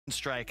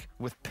Strike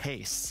with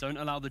pace. Don't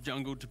allow the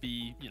jungle to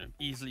be,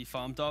 easily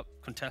farmed up.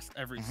 Contest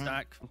every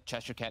stack.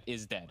 Cheshire Cat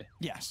is dead.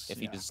 Yes. If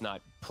he does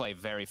not play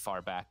very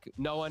far back.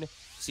 No one.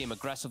 See him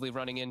aggressively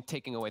running in,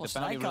 taking away the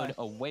bounty rune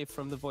away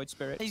from the Void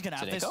Spirit. He's going to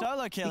have this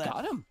solo kill. He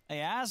got him. He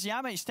has.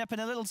 Yamich stepping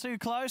a little too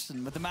close,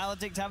 and with the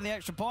Maledict having the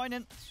extra point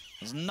in,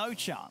 there's no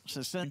chance.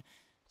 Let's see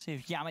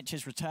if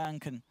Yamich's return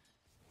can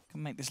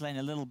make this lane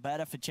a little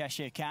better for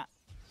Cheshire Cat.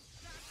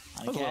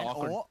 And again,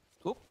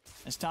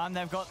 this time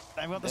they've got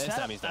the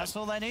setup. That's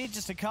all they need,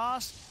 just to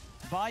cast.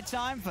 Buy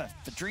time for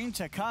Dream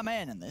to come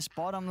in, and this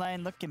bottom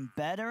lane looking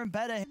better and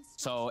better.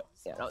 So,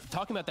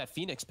 talking about that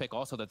Phoenix pick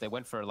also that they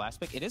went for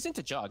last pick, it is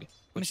into Jug.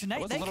 They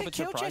could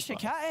kill Cheshire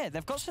Cat here.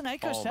 They've got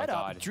Monaco set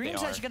up.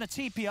 Dream's actually going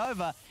to TP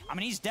over. I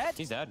mean, he's dead.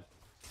 He's dead.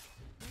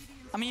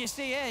 I mean, you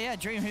see, yeah,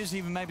 Dream, who's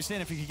even maybe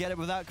seeing if he could get it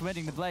without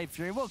committing the Blade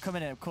Fury. Will come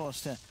in, of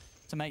course,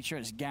 to make sure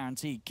it's a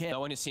guaranteed kill. No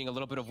one is seeing a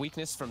little bit of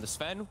weakness from the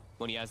Sven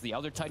when he has the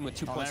Elder Titan with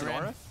 2 points in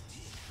aura.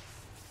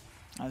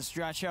 As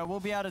Dracho will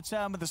be able to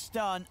turn with the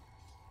stun.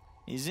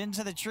 He's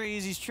into the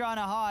trees. He's trying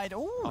to hide.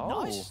 Ooh,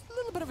 nice. A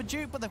little bit of a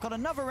juke, but they've got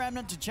another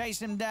Remnant to chase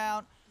him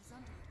down.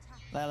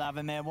 They'll have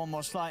him here. One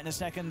more slight in a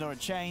second, or a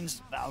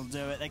chains. That'll do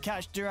it. They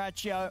catch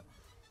Duracho.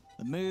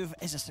 The move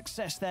is a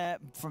success there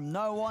from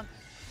no one.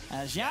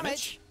 As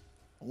Yamich.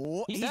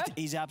 Oh,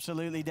 he's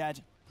absolutely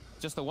dead.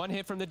 Just the one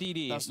hit from the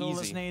DD. That's all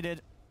that's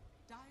needed.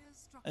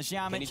 As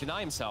Yamich. Can he deny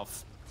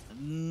himself?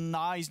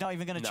 No, he's not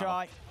even going to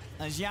try.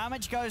 As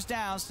Yamich goes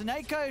down,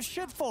 Monaco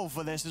should fall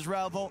for this as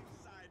Relbal.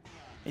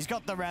 He's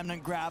got the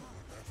Remnant grab.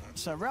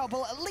 So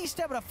Relbal at least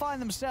able to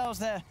find themselves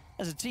there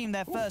as a team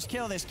their first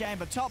kill this game.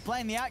 But top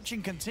lane, the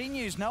action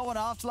continues. No one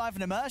Afterlife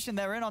and Immersion.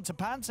 They're in onto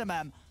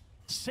Pantomime.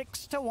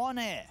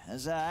 6-1 here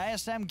as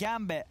ASM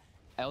Gambit.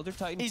 Elder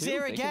Titan He's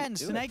here again.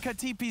 Monaco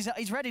TP's.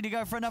 He's ready to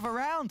go for another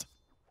round.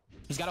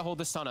 He's got to hold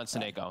the stun on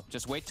Monaco.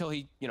 Just wait till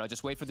he,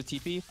 just wait for the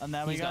TP. And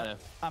there we go.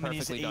 I mean,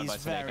 he's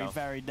very,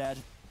 very dead.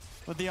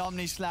 With the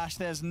Omni Slash,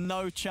 there's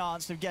no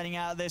chance of getting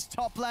out of this.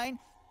 Top lane,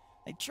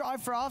 they try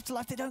for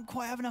Afterlife. They don't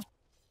quite have enough.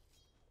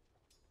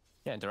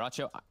 Yeah, and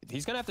Duracho,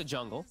 he's going to have to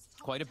jungle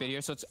quite a bit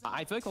here. So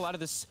I feel like a lot of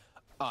this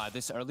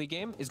this early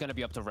game is going to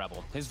be up to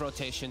Rebel. His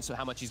rotation, so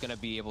how much he's going to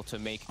be able to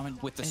make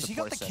with the support. He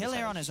got the kill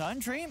here on his own,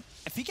 Dream?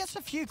 If he gets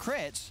a few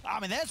crits,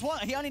 I mean, there's one.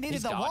 He only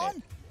needed the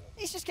one.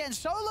 He's just getting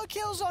solo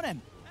kills on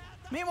him.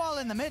 Meanwhile,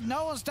 in the mid,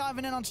 no one's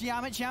diving in onto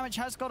Yamich. Yamich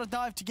has got to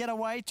dive to get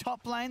away.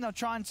 Top lane, they'll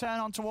try and turn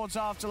on towards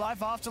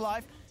Afterlife.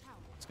 Afterlife,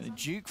 it's going to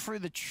juke through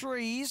the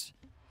trees.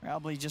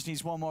 Probably just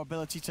needs one more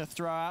ability to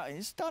throw out.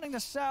 He's starting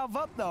to salve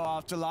up, though,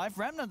 Afterlife.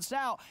 Remnant's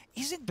out.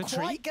 Isn't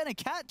quite going to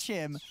catch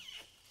him,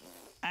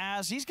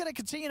 as he's going to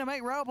continue to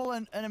make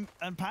Relbal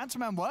and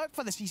Pantomime work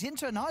for this. He's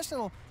into a nice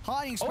little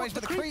hiding space,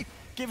 but the creep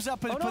gives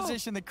up his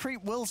position. The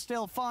creep will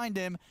still find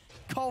him.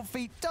 Cold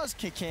Feet does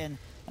kick in,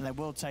 and they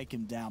will take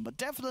him down, but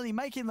definitely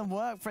making them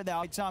work for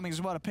their timing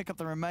as well to pick up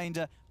the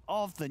remainder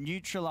of the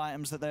neutral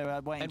items that they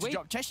were waiting to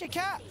drop. Cheshire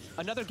Cat!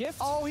 Another gift?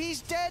 Oh,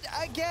 he's dead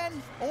again!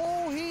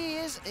 Oh,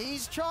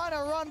 he's trying to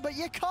run, but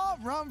you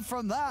can't run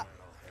from that.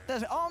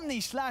 The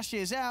Omni Slash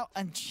is out,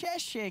 and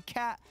Cheshire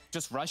Cat...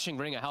 Just rushing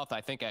Ring of Health,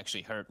 I think,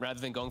 actually hurt, rather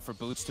than going for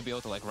boots to be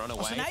able to, run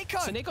away.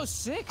 Monaco's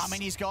 6! I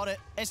mean, he's got it.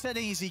 It's an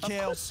easy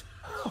kill.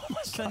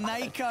 Oh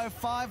Monaco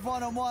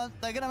 5-1-1.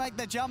 They're going to make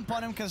the jump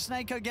on him. Can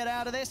Monaco get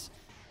out of this?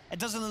 It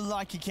doesn't look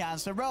like he can.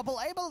 So Rebel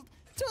able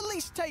to at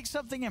least take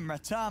something in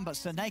return, but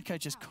Monaco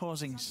just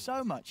causing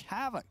so much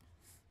havoc.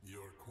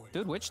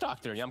 Dude, Witch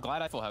Doctor. Yeah, I'm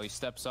glad I feel how he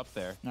steps up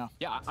there.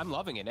 Yeah, I'm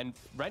loving it. And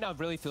right now it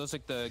really feels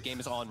like the game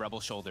is all on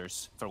Rebel's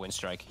shoulders for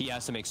Winstrike. He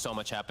has to make so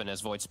much happen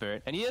as Void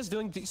Spirit. And he is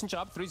doing a decent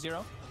job,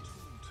 3-0.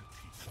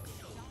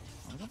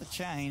 We got the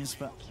chains,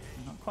 but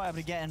not quite able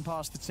to get in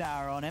past the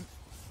tower on him.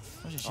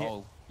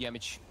 Oh,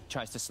 Yamich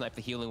tries to snipe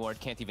the healing ward,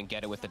 can't even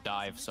get it with the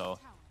dive, so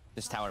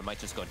this tower might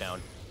just go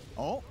down.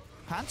 Oh,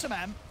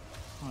 Pantomime.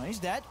 Oh, he's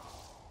dead.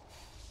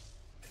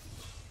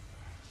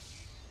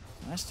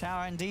 This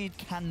tower indeed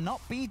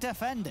cannot be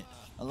defended.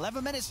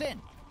 11 minutes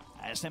in.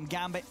 ASM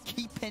Gambit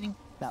keeping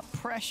that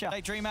pressure. They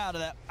dream out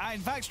of that.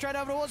 In fact, straight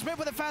over towards mid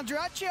with a found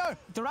Duracho.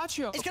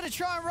 He's going to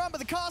try and run, but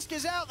the cask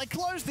is out. They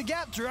close the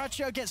gap.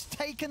 Duracho gets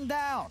taken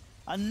down.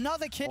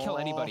 Another kill. Kill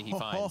anybody he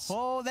finds.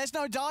 Oh, there's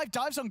no dive.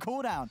 Dive's on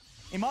cooldown.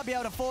 He might be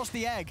able to force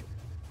the egg.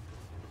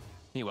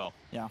 He will.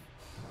 Yeah.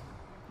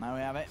 Now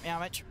we have it.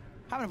 Yamich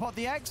having to pop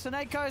the egg.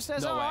 Monaco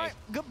says, all right,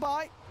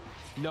 goodbye.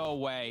 No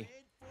way.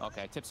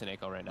 Okay, tip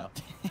Monaco right now.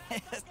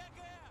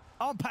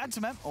 Oh,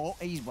 Pantomime. Oh,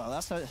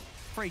 that's a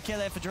free kill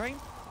there for Dream.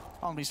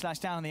 Omni Slash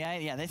down on the A.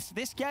 Yeah,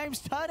 this game's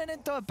turning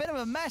into a bit of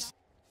a mess.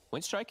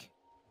 Winstrike.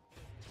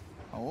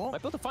 Oh.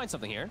 Might be able to find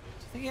something here.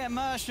 I think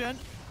Immersion.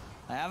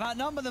 They have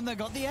outnumbered them. They've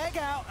got the egg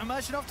out.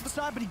 Immersion off to the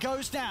side, but he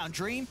goes down.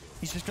 Dream,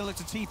 he's just going to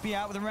look to TP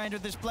out with the remainder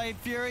of this Blade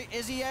Fury.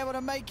 Is he able to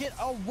make it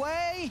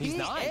away? He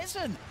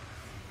isn't.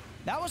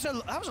 That was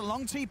a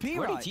long TP,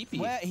 right?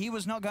 Where he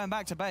was not going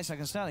back to base, I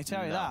can certainly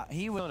tell you that.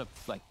 He would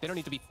they don't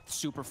need to be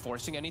super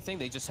forcing anything.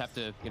 They just have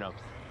to,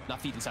 not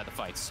feed inside the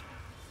fights.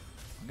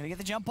 I'm gonna get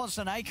the jump on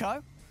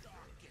Monaco.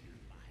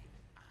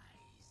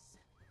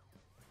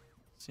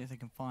 See if they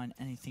can find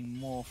anything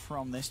more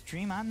from this.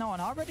 Dream and No One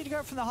are ready to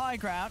go from the high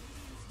ground.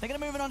 They're going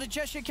to move it on to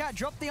Cheshire Cat,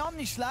 drop the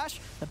Omni Slash.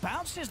 The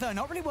bounces, though,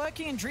 not really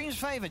working in Dream's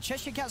favor.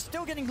 Cheshire Cat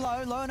still getting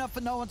low enough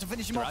for No One to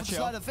finish him off with the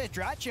slide of the fist.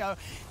 Dyrachyo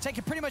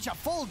taking pretty much a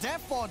full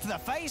death board to the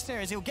face here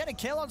as he'll get a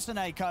kill on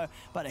Seneko,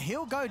 but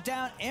he'll go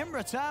down in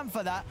return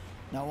for that.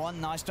 No One,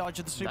 nice dodge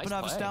of the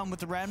Supernova Stone with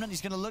the Remnant.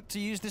 He's going to look to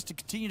use this to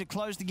continue to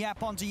close the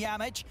gap onto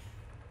Yamich.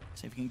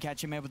 See if we can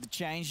catch him here with the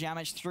change.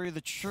 Yamich through the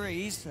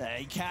trees. There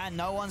he can.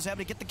 No One's able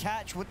to get the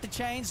catch with the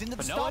chains into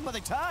the stop of the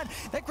turn.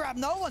 They grab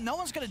No One. No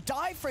One's going to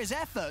die for his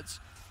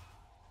efforts,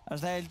 as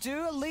they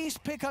do at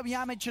least pick up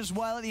Yamich as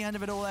well at the end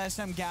of it all,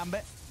 SM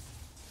Gambit.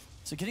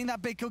 So getting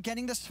that big kill,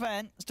 getting the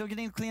Sven, still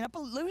getting the cleanup,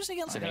 but losing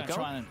it. They're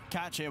trying to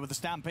catch here with the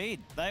Stampede.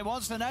 They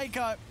want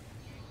Seneko.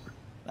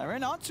 They're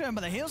in onto him,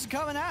 but the heals are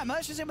coming out.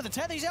 Merchant's in with the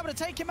tether. He's able to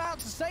take him out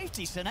to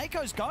safety.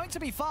 Seneko's going to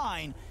be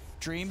fine.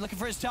 Dream looking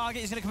for his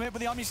target. He's going to commit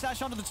with the Omni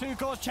Slash onto the 2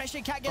 cores.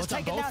 Cheshire Cat gets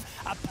taken down.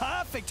 A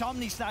perfect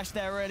Omni Slash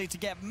there, really, to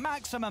get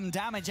maximum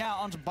damage out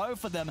onto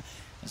both of them.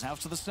 There's out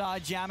to the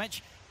side,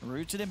 Yamich.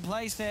 Rooted in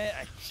place here.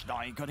 He's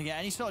not even going to get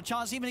any sort of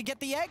chance even to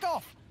get the egg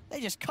off. They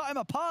just cut him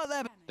apart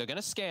there. They're going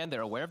to scan. They're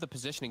aware of the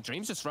positioning.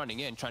 Dream's just running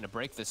in, trying to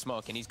break the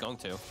smoke, and he's going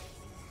to.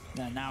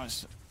 Yeah, now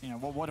it's, you know,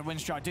 what did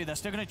Winstrike do? They're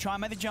still going to try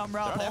and make the jump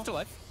roll.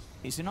 Afterlife.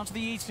 He's in onto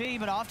the ET,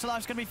 but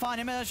Afterlife's going to be fine.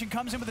 Immersion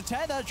comes in with the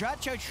tether.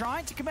 Dyrachyo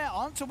trying to commit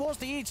on towards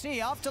the ET.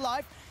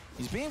 Afterlife,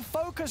 he's being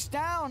focused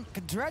down.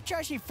 Can Dyrachyo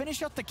actually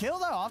finish off the kill,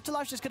 though?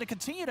 Afterlife's just going to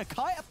continue to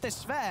kite up this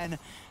Sven.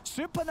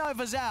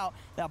 Supernova's out.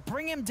 They'll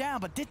bring him down,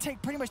 but did take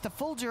pretty much the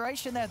full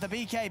duration there at the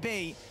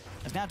BKB.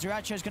 As now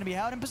Dyrachyo's going to be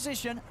held in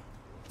position.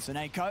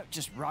 Seneko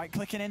just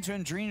right-clicking into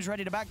him. Dream's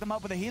ready to back them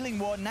up with a healing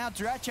ward. Now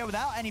Dyrachyo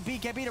without any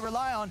BKB to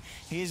rely on.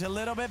 He's a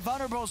little bit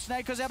vulnerable.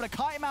 Seneko's able to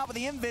kite him out with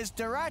the invis.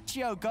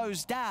 Dyrachyo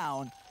goes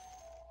down.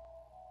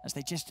 As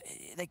they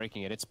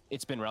breaking it.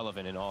 It's been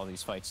relevant in all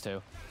these fights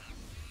too.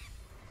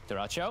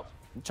 Dyrachyo,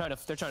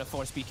 they're trying to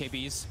force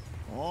BKBs.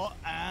 Oh,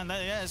 and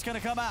yeah, it's going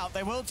to come out.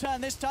 They will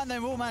turn this time. They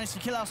will manage to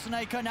kill out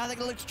Seneko. Now they're going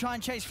to look to try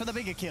and chase for the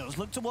bigger kills.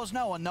 Look towards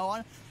No One. No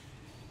One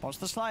pops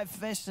the slide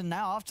fist, and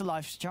now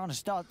Afterlife's trying to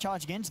start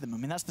charging into them. I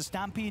mean, that's the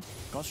Stampede.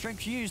 Got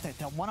strength to use. They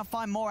want to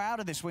find more out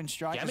of this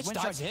Winstrike. Yeah,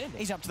 dives in.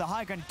 He's up to the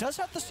high ground. Does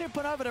have the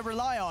Supernova to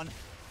rely on,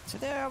 so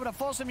they're able to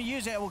force him to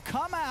use it. It will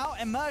come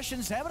out.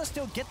 Immersion's able to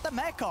still get the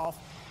mech off.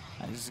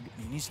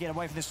 He needs to get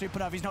away from the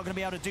Supernova. He's not going to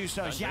be able to do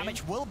so.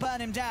 Yamich will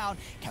burn him down.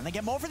 Can they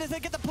get more for this? They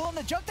get the pull on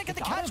the jug. They get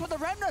the catch with the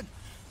Remnant.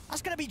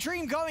 That's going to be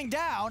Dream going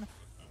down.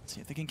 Let's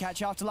see if they can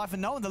catch Afterlife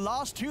and No One. The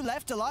last 2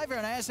 left alive here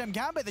on ASM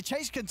Gambit. The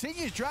chase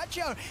continues.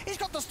 Dyrachyo, he's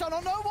got the stun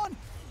on No One.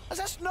 As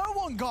that's No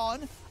One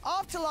gone.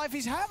 Afterlife,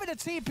 he's having a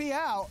TP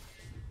out.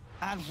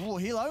 And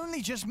he'll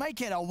only just make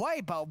it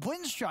away. But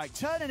Winstrike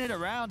turning it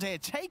around here,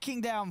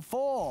 taking down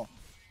 4.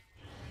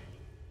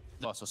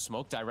 Also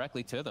smoke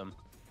directly to them.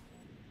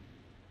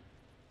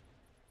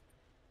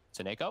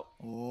 Seneko.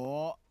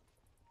 Oh.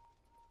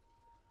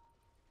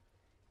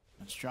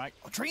 Winstrike.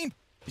 Oh, Dream.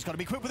 He's got to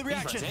be quick with the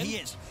reaction. He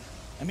is.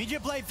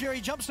 Immediate Blade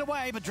Fury jumps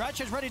away, but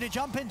Dyrachyo's ready to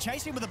jump in,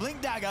 chasing with a Blink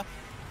Dagger.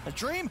 A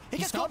Dream, he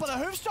gets caught by the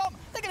hoof stomp.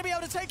 They're going to be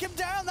able to take him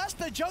down. That's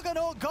the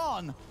Juggernaut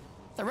gone.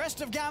 The rest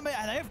of Gambit,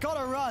 and they've got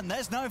to run.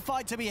 There's no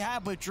fight to be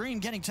had with Dream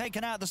getting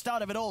taken out at the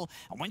start of it all.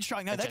 And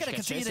Winstrike, no, they're going to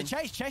continue to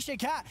chase. Cheshire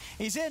Cat,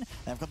 he's in.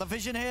 They've got the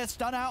vision here,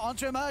 stun out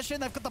onto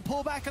Immersion. They've got the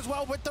pullback as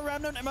well with the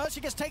Remnant.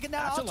 Immersion gets taken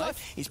down.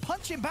 He's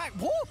punching back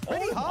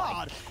pretty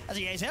hard as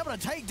he is able to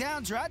take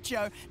down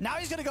Dyrachyo. Now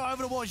he's going to go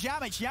over towards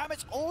Yamich.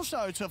 Yamich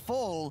also to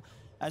fall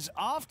as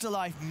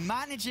Afterlife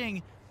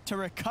managing to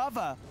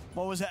recover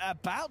what was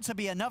about to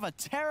be another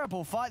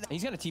terrible fight.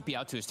 He's going to TP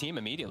out to his team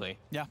immediately.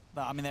 Yeah,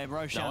 I mean,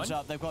 Roshan's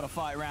up. They've got to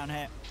fight around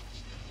here.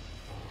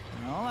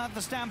 They'll have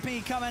the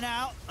Stampede coming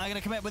out. They're going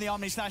to commit with the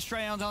Omni Slash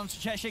straight on to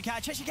Cheshire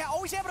Cat. Cheshire Cat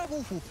always able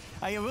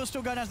to... He will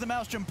still go down to the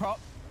Maelstrom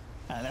prop.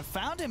 They've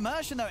found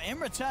Immersion, though, in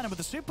return. And with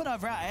the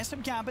Supernova out, SM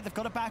Gambit, they've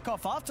got to back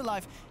off.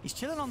 Afterlife, he's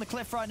chilling on the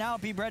cliff right now.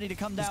 Be ready to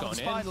come down with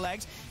the spider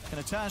legs.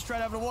 Going to turn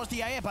straight over towards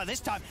the AA, but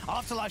this time,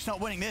 Afterlife's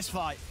not winning this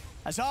fight.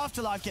 As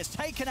Afterlife gets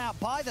taken out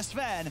by the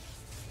Sven.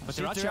 But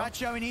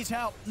Dyrachyo, he needs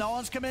help. No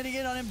one's committing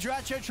in on him.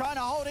 Dyrachyo trying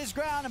to hold his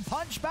ground and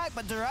punch back,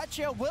 but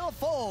Dyrachyo will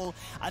fall.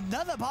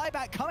 Another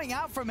buyback coming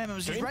out from him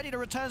as he's ready to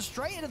return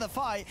straight into the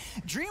fight.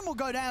 Dream will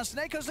go down.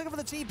 Seneko's looking for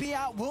the TP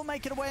out. Will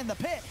make it away in the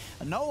pit.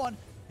 And No One,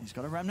 he's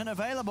got a Remnant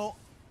available.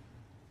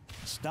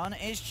 Stun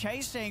is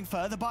chasing.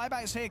 Further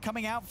buybacks here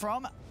coming out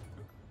from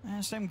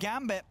SM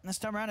Gambit. This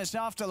time around it's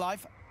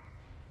Afterlife.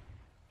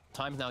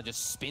 Times now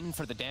just spin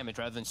for the damage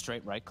rather than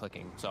straight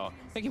right-clicking. So I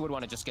think he would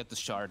want to just get the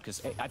shard, because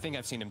I think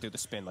I've seen him do the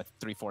spin like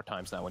 3-4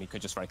 times now when he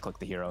could just right-click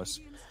the heroes.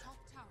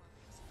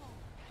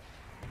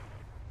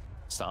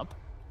 Stomp.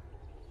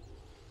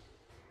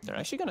 They're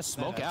actually going to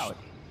smoke out.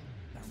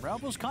 The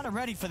Rebels kind of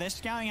ready for this,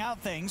 scouting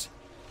out things.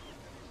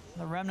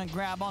 The Remnant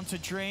grab onto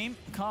Dream.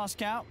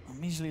 Cast out.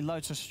 Immediately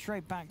loads us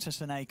straight back to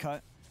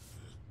Seneko.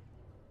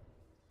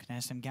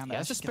 Can SM Gambit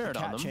has a spirit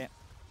on them.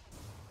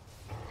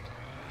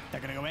 They're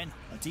going to go in.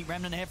 A deep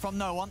Remnant here from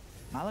No One.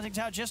 Maledict's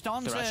out just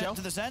onto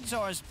the Sensor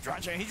as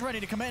Duracho, he's ready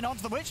to come in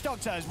onto the Witch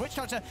Doctor. Witch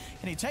Doctor,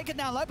 can he take it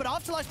down low? But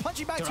Afterlife's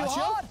punching back too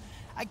hard.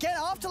 Again,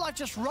 Afterlife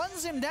just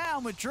runs him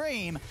down with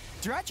Dream.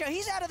 Duracho,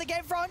 he's out of the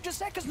game for 100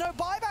 seconds. No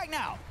buyback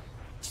now.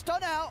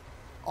 Stun out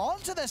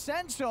onto the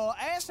Sensor.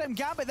 ASM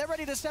Gambit, they're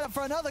ready to set up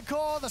for another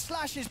core. The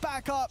slash is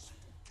back up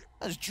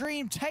as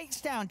Dream takes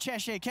down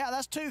Cheshire Cat.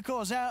 That's 2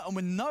 cores out, and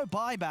with no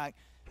buyback,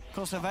 of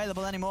course,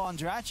 available anymore on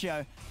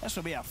Duracho, this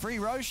will be a free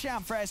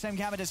Roshan for ASM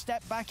Gambit to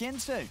step back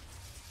into.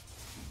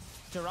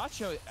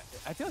 Duracho,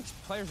 I feel like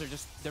players are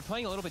just, they're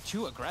playing a little bit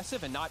too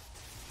aggressive and not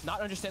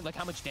understand like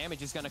how much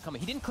damage is going to come.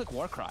 He didn't click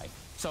Warcry,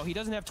 so he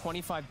doesn't have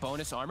 25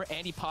 bonus armor,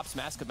 and he pops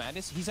Mask of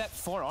Madness. He's at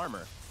 4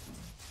 armor.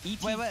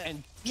 ET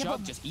and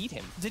Jug just eat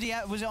him. Did he?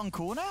 Was it on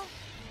core now?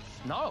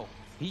 No,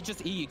 he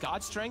just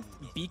God Strength,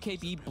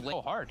 BKB, Blade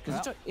so hard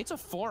because it's a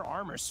 4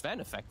 armor Sven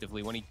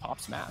effectively when he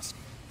pops Mask.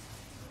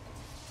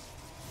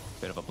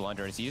 Bit of a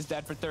blunder as he is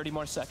dead for 30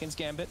 more seconds.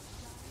 Gambit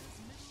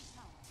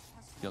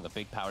feeling a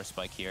big power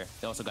spike here.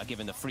 They also got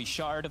given the free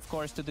shard, of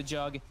course, to the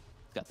Jug.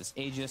 Got this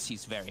Aegis.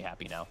 He's very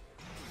happy now.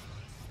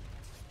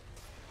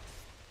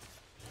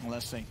 Well,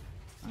 let's see.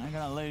 I'm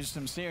going to lose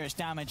some serious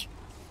damage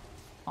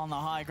on the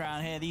high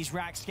ground here. These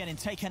racks getting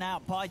taken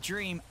out by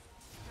Dream.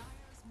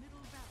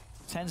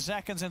 10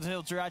 seconds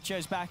until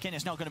Duracho's back in.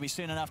 It's not going to be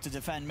soon enough to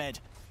defend mid.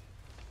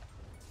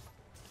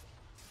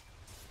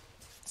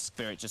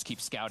 Spirit just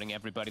keeps scouting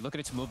everybody. Look at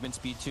its movement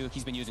speed too.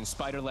 He's been using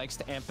spider legs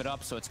to amp it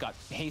up, so it's got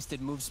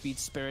hasted move speed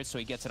Spirit, so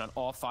he gets it on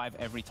all 5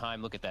 every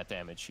time. Look at that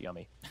damage.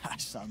 Yummy.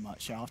 So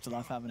much.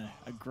 Afterlife having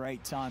a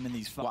great time in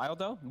these fights. Wild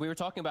though, we were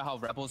talking about how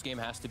Rebels game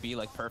has to be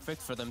like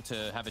perfect for them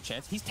to have a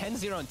chance. He's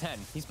 10-0 and 10.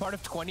 He's part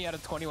of 20 out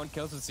of 21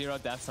 kills with 0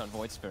 deaths on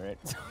Void Spirit.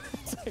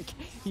 It's like,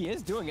 he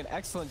is doing an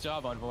excellent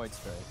job on Void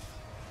Spirit.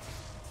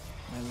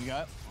 There we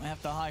go. We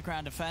have the high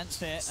ground defense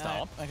here.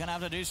 Stop. They're going to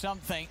have to do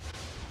something.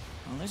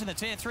 Well, losing the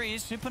tier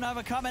 3s.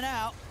 Supernova coming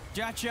out.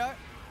 Duracho,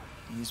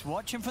 he's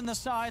watching from the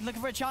side, looking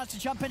for a chance to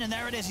jump in, and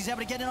there it is. He's able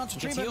to get in onto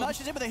Dream, but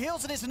Merchant's in with the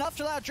heals, and it's enough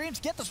to allow Dream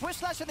to get the Swift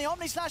Slash and the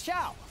Omni Slash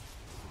out.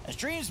 As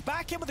Dream's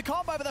back in with the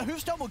combo, but the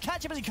Hoofstone will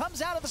catch him as he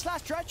comes out of the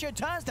slash. Duracho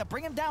turns to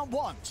bring him down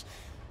once.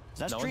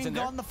 So that's Dream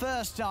gone the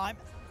first time.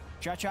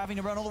 Duracho having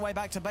to run all the way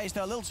back to base,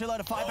 though. A little too low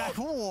to fight back.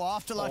 Ooh,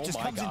 Afterlife just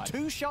comes in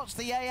 2 shots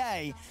the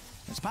AA.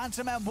 As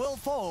Pantomime will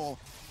fall.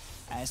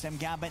 ASM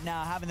Gambit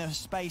now having the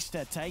space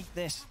to take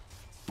this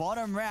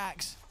bottom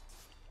racks.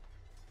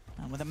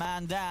 And with a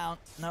man down,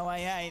 no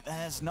AA,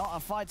 there's not a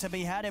fight to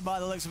be had by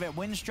the looks of it.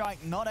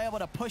 Winstrike not able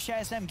to push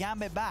ASM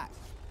Gambit back.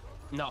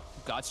 No,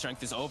 God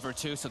Strength is over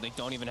too, so they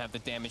don't even have the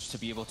damage to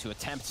be able to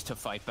attempt to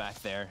fight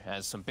back there.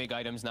 As some big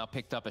items now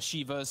picked up,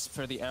 Ashivas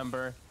for the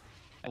Ember.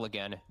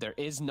 Again, there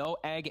is no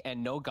egg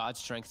and no God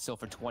Strength still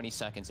for 20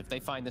 seconds. If they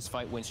find this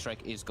fight,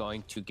 Winstrike is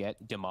going to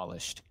get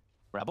demolished.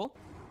 Rebel?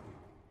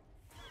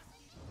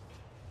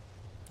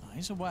 Oh,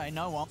 he's away,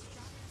 no one.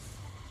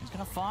 He's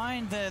going to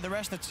find the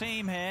rest of the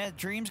team here.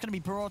 Dream's going to be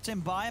brought in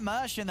by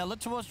Immersion. They'll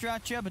look towards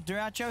Duracho, but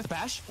Duracho...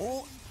 Bash?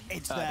 Oh,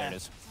 it's there. There it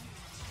is.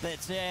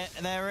 That's it.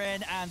 They're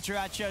in, and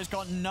Duracho's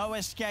got no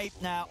escape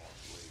now.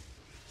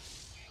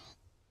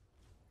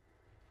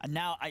 And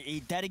now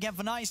he's dead again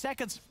for 90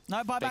 seconds.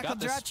 No buyback on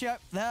Duracho.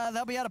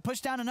 They'll be able to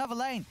push down another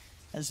lane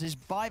as his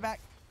buyback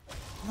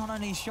not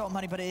only is short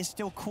money, but it is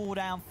still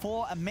cooldown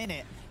for a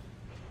minute.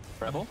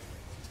 Rebel?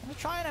 Gonna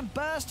try and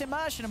burst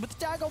Immersion, and with the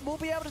Dagon, we'll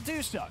be able to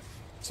do so.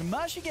 So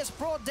Immersion gets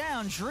brought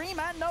down. Dream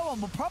and No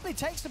One will probably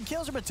take some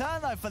kills in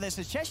return, though, for this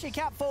as Cheshire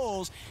Cat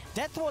falls.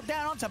 Death Ward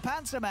down onto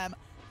Pantomime.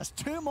 There's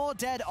 2 more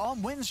dead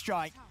on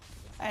Winstrike.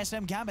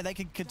 ASM Gambit, they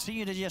can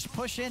continue to just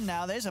push in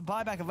now. There's a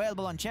buyback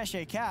available on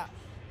Cheshire Cat.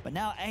 But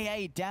now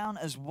AA down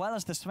as well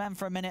as the Sven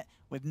for a minute,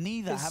 with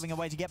neither having a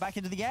way to get back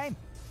into the game.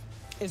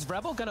 Is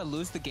Rebel going to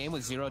lose the game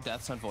with 0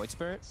 deaths on Void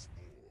Spirit?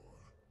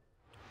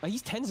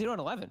 He's 10-0 and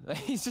 11.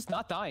 He's just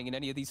not dying in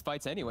any of these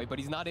fights anyway, but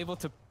he's not able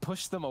to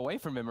push them away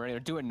from him or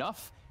do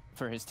enough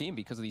for his team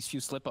because of these few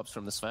slip-ups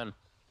from the Sven.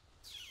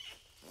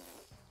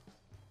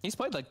 He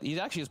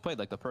actually has played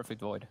like the perfect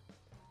Void.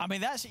 I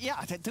mean, that's,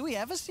 yeah, do we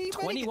ever see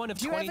 21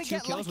 of 22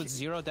 kills with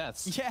 0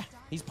 deaths. Yeah.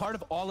 He's part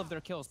of all of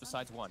their kills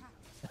besides 1.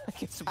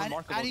 It's a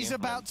remarkable and he's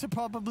about to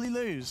probably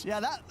lose. Yeah,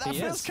 that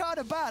feels kind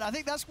of bad. I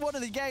think that's one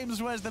of the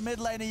games where as the mid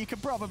laner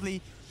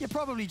you're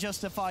probably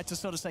justified to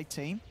sort of say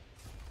team.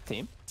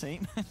 Team?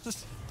 Dream?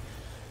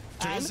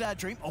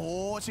 Dream.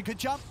 Oh, it's a good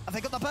jump. Have they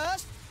got the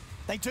burst?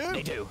 They do.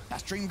 They do.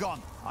 That's Dream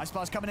gone. Ice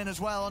Bar's coming in as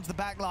well onto the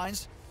back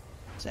lines.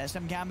 It's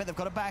SM Gambit. They've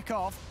got to back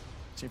off.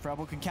 See if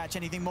Rebel can catch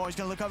anything more. He's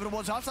going to look over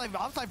towards Half-Life.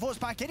 Half-Life force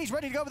back in. He's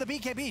ready to go with the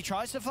BKB. He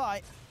tries to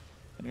fight.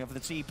 Going to go for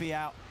the TP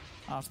out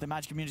after the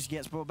Magic Community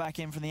gets brought back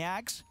in from the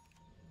Ags.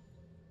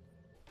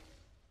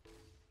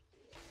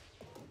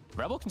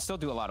 Rebel can still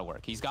do a lot of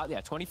work. He's got,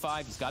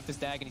 25. He's got this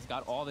Dag, and he's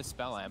got all this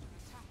Spell Amp.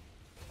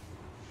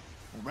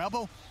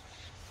 Rebel,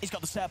 he's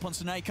got the setup on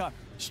Seneko.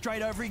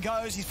 Straight over he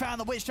goes. He's found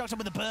the Witch Doctor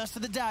with the burst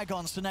of the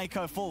Dagon.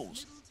 Seneko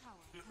falls.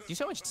 Do you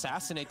see how much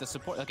assassinate the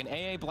support? Like an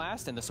AA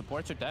blast, and the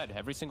supports are dead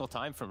every single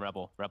time from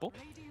Rebel. Rebel?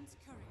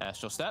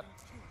 Astral Step.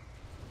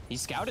 He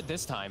scouted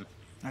this time.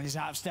 And he's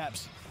out of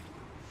steps.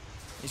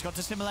 He's got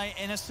to simulate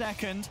in a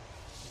second.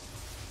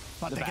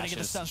 But they're going to get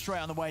a stun straight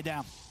on the way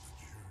down.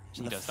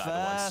 So the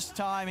first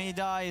time he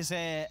dies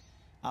here.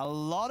 A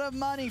lot of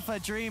money for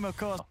Dream, of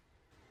course.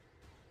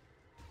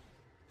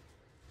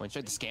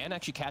 Winstrike, the scan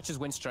actually catches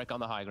Winstrike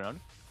on the high ground.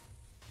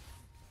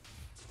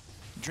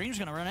 Dream's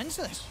going to run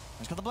into this.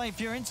 He's got the Blade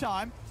Fury in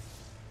time.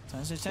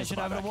 Turns his attention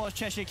over towards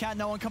Cheshire Cat.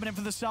 No one coming in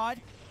from the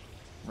side.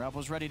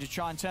 Rebels ready to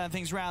try and turn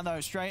things around, though.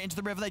 Straight into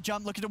the river they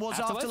jump, looking towards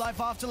Afterlife.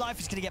 Afterlife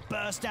is going to get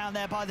burst down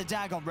there by the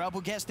Dagon.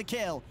 Rebel gets the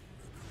kill.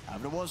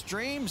 Over towards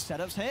Dream.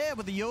 Setups here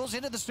with the Yules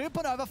into the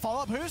Supernova.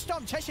 Follow-up Who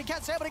Stomp. Cheshire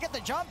Cat's able to get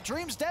the jump.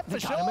 Dream's dead for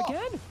sure. Got him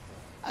again.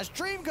 As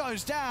Dream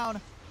goes down,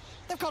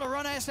 they've got to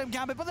run ASM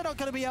Gambit, but they're not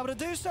going to be able to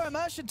do so.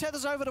 Immersion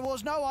tethers over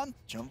towards no one.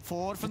 Jump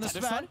forward from the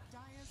Sven.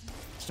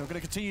 Still going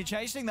to continue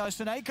chasing, though.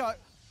 Seneko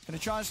going to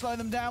try and slow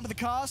them down with the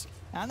cast.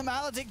 And the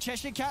Maledict.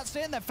 Cheshire Cat's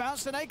in. They've found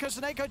Seneko.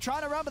 Seneko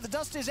trying to run, but the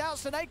dust is out.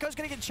 Seneko's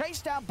going to get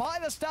chased down by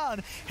the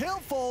stun. He'll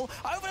fall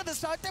over to the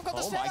side. They've got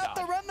the setup.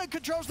 The Remnant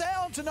controls there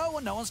onto no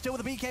one. No one's still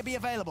with the BKB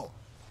available.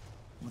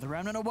 With the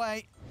Remnant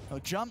away, they'll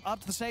jump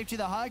up to the safety of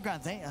the high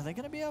ground. Are they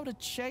going to be able to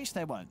chase?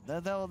 They won't.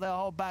 They'll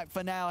hold back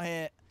for now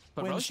here.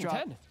 But Roche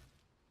 10.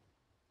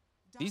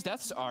 These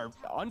deaths are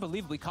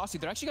unbelievably costly.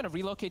 They're actually going to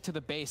relocate to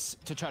the base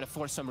to try to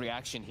force some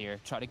reaction here.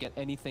 Try to get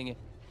anything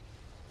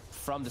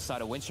from the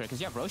side of Winstrike.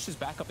 Because, yeah, Roche is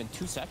back up in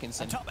 2 seconds.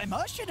 And top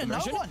Immersion and no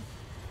one.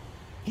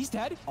 He's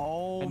dead.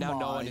 Oh, and now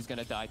no one is going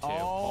to die, too.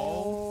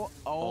 Oh,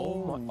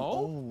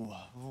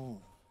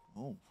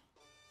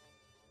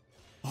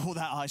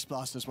 that ice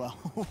blast as well.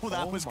 Oh,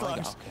 that was close.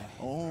 Okay.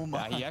 Oh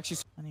my. He actually.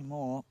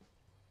 Anymore?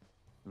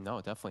 No,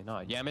 definitely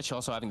not. Yamich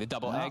also having the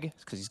double egg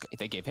because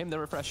they gave him the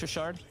refresher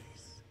shard.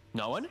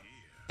 No one.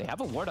 They have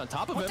a ward on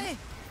top of him.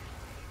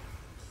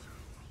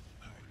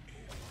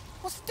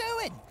 What's he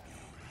doing?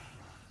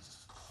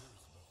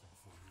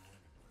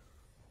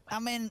 I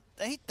mean,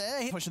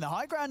 they're pushing the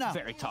high ground now.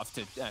 Very tough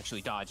to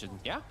actually dodge. And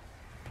yeah,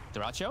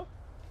 Duracho.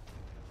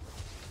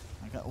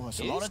 It's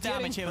a lot of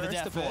damage here with the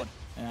death ward.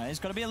 Yeah, he's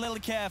got to be a little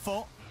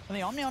careful. And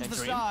the Omni onto the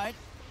side.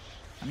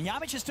 And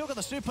Yamich has still got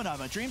the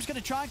Supernova. Dream's going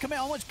to try and commit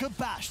onwards. Good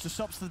bash to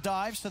stop the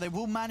dive, so they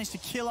will manage to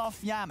kill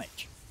off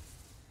Yamich.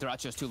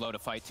 Duracho's too low to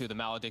fight, too. The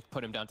Maledict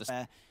put him down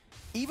to...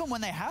 even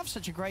when they have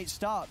such a great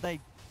start,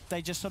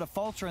 they just sort of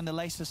falter in the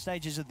later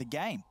stages of the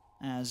game.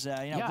 As, you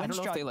know, yeah, I don't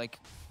know if they, like,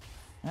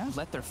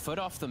 let their foot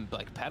off the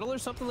pedal or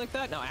something like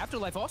that. Now,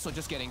 Afterlife also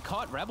just getting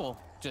caught. Rebel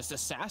just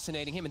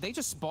assassinating him, and they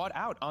just bought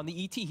out on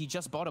the ET. He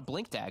just bought a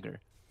Blink Dagger.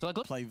 So, like,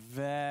 play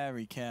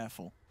very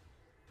careful.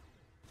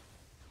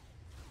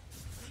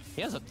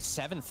 He has a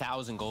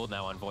 7,000 gold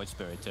now on Void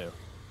Spirit, too.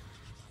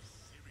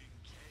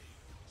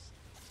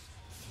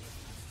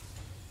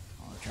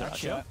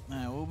 Duracho.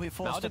 No, we'll be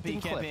forced to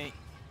BKB.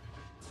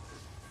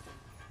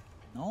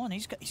 No one,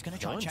 he's going to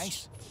try and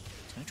chase.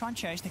 He's going to try and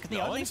chase. They got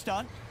the opening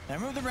stun. They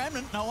remove the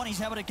Remnant. No one, he's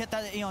able to get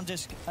that Eon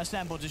Disc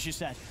assembled, as you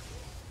said.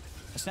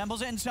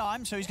 Assembles it in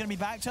time, so he's going to be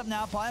backed up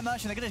now by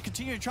Immersion. They're going to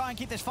continue to try and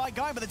keep this fight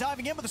going, but they're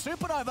diving in with the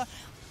Supernova.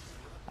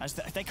 As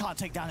they can't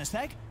take down his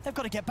leg. They've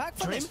got to get back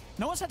from this.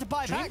 No one's had to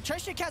buy back.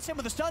 Cheshire Cat's in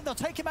with the stun. They'll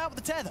take him out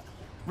with the tether.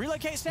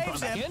 Relocate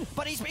saves him,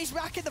 but he's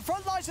back in the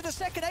front lines in a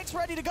second. X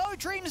ready to go.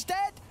 Dream's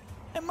dead.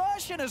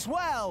 Immersion as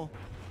well.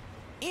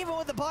 Even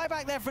with the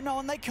buyback there for no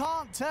one, they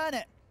can't turn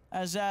it.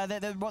 As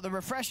the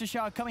refresher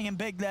shard coming in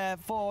big there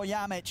for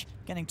Yamich,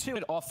 getting 2.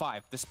 All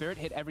 5. The Spirit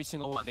hit every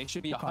single one. They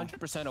should be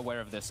 100%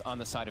 aware of this on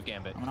the side of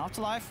Gambit. And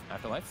Afterlife.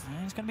 Afterlife.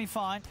 Yeah, he's going to be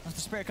fine. As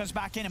the Spirit comes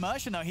back in.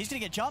 Immersion, though, he's going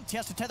to get jumped. He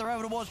has to tether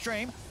over towards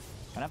Dream.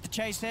 Gonna have to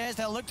chase theirs.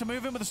 They'll look to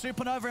move in with the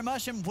Supernova.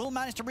 Immersion will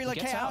manage to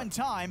relocate out in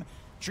time.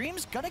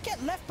 Dream's going to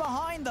get left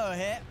behind, though,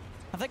 here.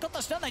 Have they got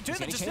the stun? They do.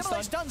 They just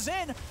simulate stuns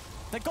in.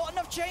 They've got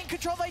enough chain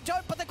control, they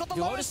don't, but they've got the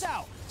Lotus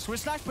out.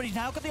 Swiss Slash, but he's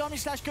now got the Omni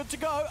Slash good to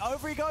go.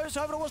 Over he goes,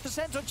 over towards the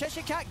center.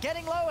 Cheshire Cat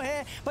getting lower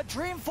here, but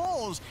Dream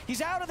falls.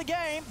 He's out of the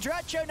game.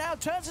 Duracho now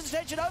turns his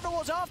attention over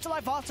towards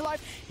Afterlife.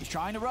 Afterlife, he's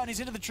trying to run.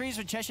 He's into the trees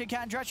with Cheshire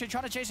Cat and Duracho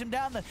trying to chase him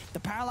down. The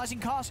paralyzing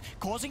cast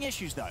causing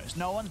issues, though. As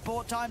no one's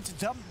bought time to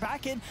dump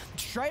back in.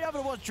 Straight over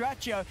towards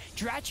Duracho.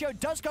 Duracho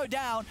does go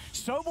down.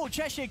 So will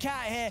Cheshire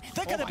Cat here.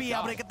 They're going to be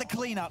able to get the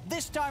cleanup.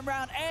 This time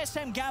round,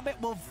 ASM Gambit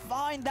will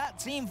find that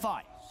team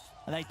fight.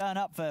 And they turn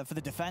up for the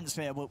defense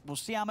here. We'll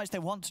see how much they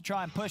want to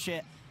try and push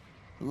it.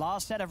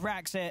 Last set of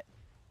racks it,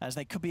 as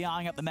they could be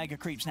eyeing up the mega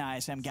creeps now,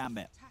 ASM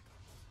Gambit.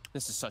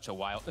 This is such a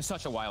wild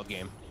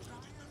game.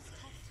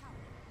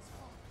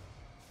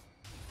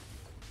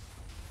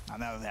 I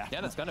know that.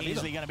 Yeah, that's gonna be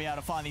easily going to be able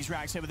to find these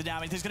racks here with the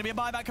damage. There's going to be a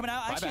buyback coming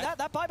out. Actually,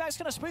 that buyback's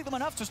going to spook them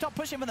enough to stop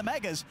pushing for the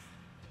megas.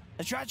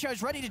 As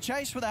Duracho's ready to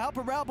chase with the help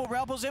of Rebel.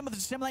 Rebel's in with the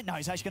Simulate. No,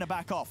 he's actually going to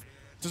back off.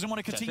 Doesn't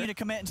want to continue to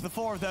commit into the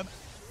 4 of them.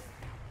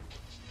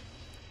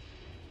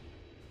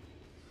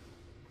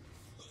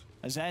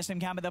 As ASM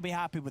Gambit, they'll be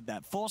happy with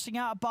that. Forcing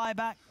out a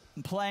buyback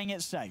and playing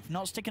it safe.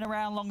 Not sticking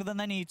around longer than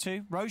they need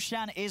to.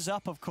 Roshan is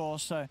up, of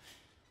course, so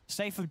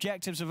safe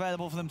objectives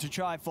available for them to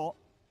try for.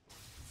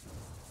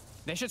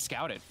 They should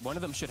scout it. One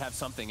of them should have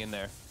something in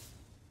there.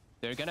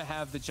 They're going to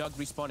have the Jug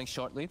respawning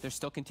shortly. They're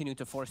still continuing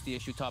to force the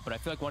issue top, but I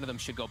feel like one of them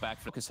should go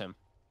back, focus him.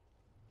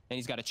 And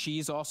he's got a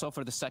cheese also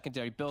for the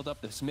secondary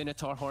build-up. This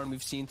Minotaur horn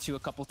we've seen too a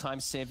couple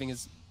times, saving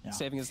his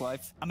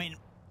life. I mean,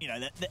 you know,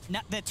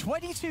 they're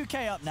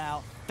 22k up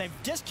now. They've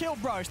just killed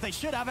Brosh. They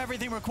should have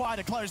everything required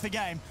to close the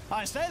game.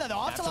 I say that the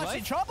Afterlife's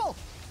in trouble.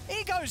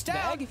 He goes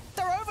down. Egg.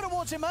 They're over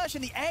towards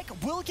Immersion. The egg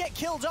will get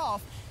killed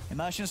off.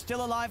 Immersion's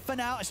still alive for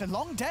now. It's a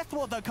long death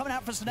ward, though, coming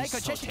out from Seneko. So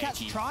Cheshire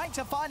Cat's tanky. trying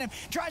to find him.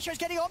 Dracho's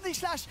getting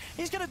Omni-Slash.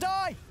 He's going to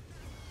die.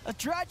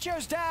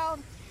 Dracho's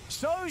down.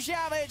 So's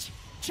Yamich.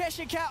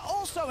 Cheshire Cat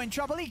also in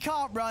trouble. He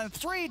can't run.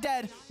 3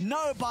 dead.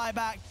 No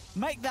buyback.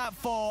 Make that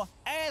 4.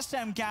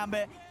 ASM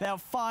Gambit. They'll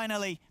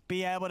finally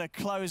be able to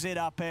close it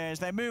up here as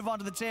they move on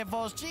to the tier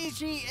 4s.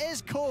 GG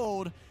is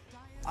called.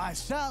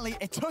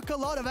 It took a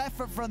lot of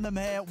effort from them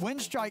here.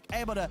 Winstrike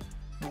able to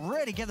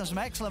really give them some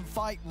excellent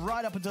fight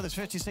right up until this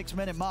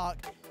 56-minute mark.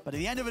 But at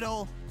the end of it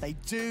all, they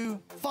do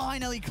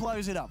finally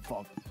close it up,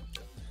 Fog.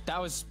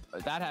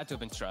 That had to have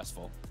been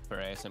stressful for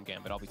ASM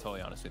Gambit, I'll be totally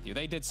honest with you.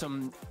 They did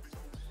some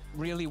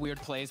really weird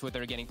plays where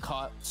they're getting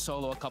caught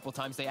solo a couple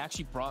times. They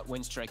actually brought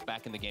Winstrike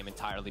back in the game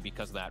entirely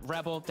because of that.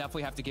 Rebel,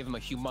 definitely have to give him a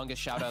humongous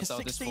shout out though.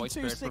 This Void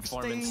Spirit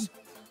performance.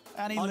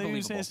 And he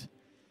loses.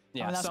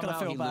 Yeah, I mean, that's somehow gonna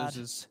feel he bad.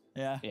 loses.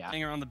 Yeah.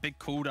 Hang around the big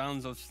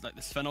cooldowns of like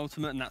the Sven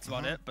ultimate, and that's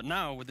about it. But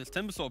now with this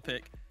Timbersaw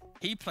pick,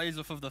 he plays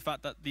off of the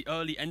fact that the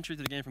early entry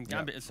to the game from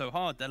Gambit is so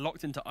hard. They're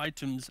locked into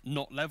items,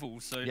 not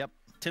levels. So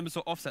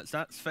Timbersaw offsets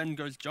that. Sven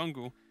goes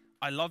jungle.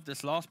 I love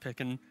this last pick,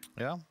 and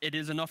it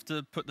is enough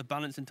to put the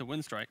balance into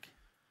Winstrike.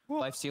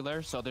 Life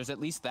Stealer, so there's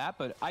at least that,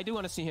 but I do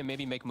want to see him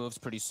maybe make moves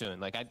pretty soon.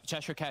 Like,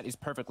 Cheshire Cat is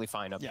perfectly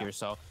fine up here,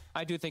 so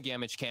I do think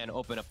Yamich can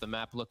open up the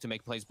map, look to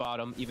make plays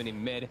bottom, even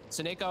in mid.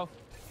 Seneko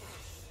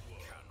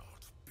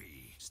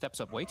steps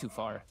up way too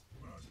far.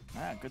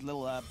 Good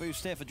little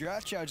boost here for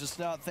Dracho to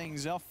start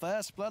things off.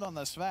 First blood on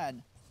the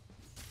Sven.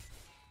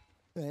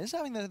 He's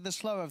having the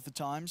slow of the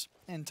times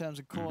in terms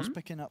of course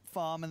picking up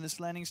farm in this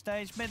laning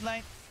stage. Mid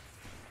lane.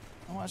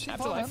 Oh, I see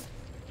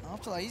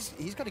Afterlife,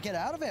 he's got to get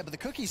out of it, but the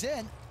cookie's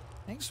in.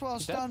 Inkswell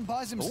stun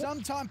buys him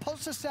some time.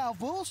 Pulse South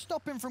will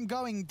stop him from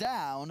going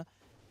down,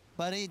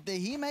 but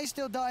he may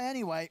still die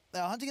anyway.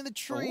 They're hunting in the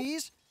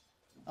trees.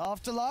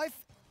 Afterlife.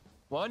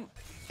 One.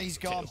 He's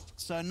gone.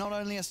 So not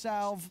only a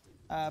salve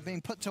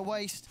being put to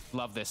waste.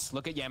 Love this.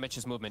 Look at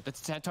Yamich's movement. The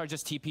Centaur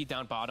just TP'd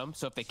down bottom,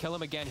 so if they kill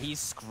him again, he's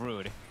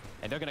screwed.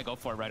 And they're going to go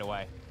for it right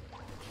away.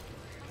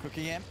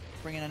 Cookie in,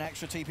 bringing in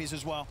extra TPs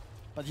as well.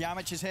 But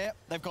Yamich is here.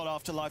 They've got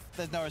Afterlife.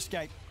 There's no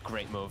escape.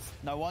 Great move.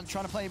 No one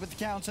trying to play with the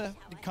counter.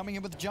 Coming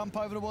in with the jump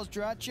over towards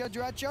Dracho.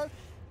 Dracho,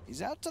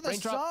 he's out to the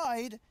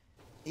side.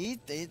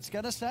 It's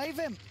going to save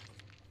him.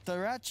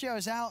 Dracho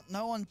is out.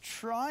 No one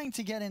trying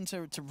to get in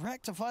to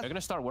rectify. They're going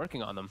to start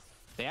working on them.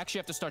 They actually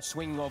have to start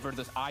swinging over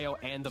this IO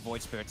and the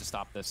Void Spirit to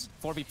stop this.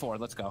 4v4,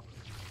 let's go.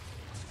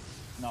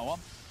 No one.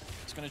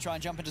 He's going to try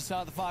and jump in to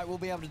start the fight. We'll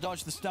be able to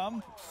dodge the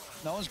stun.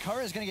 No one's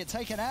courier is going to get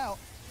taken out.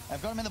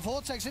 They've got him in the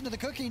vortex into the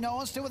cookie. No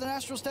one still with an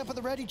astral step at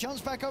the ready.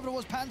 Jumps back over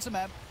towards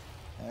Pantomime.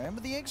 And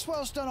with the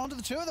Inkswell stun onto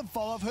the two of them.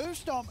 Follow up Who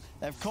Stomp.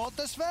 They've caught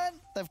the Sven.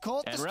 They've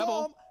caught the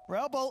Storm.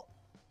 Rebel.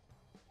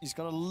 He's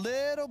got a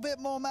little bit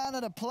more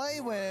mana to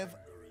play with.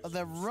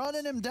 They're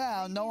running him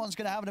down. No one's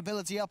going to have an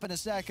ability up in a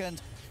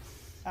second.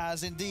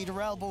 As indeed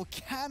Rebel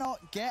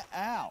cannot get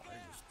out.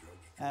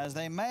 As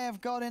they may have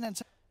got in and...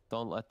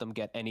 Don't let them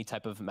get any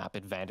type of map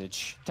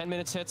advantage. 10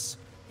 minutes hits.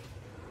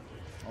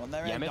 On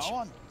their end, go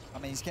on. I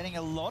mean, he's getting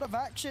a lot of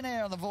action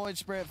here on the Void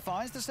Spirit.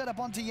 Finds the setup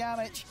onto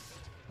Yamich.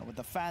 But with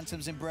the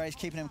Phantom's Embrace,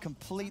 keeping him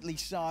completely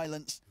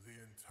silenced.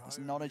 There's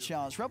not a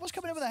chance. Rebel's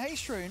coming in with a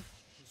haste rune.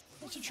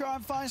 Wants to try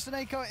and find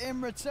Seneko in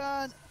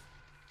return.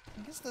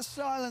 He gets the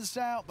silence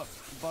out, but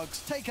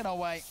Bug's taken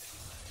away.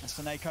 And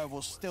Seneko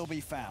will still be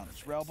found.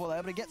 Rebel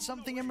able to get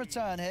something in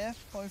return here.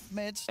 Both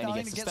mids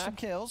starting to get some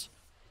kills.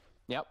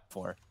 Yep,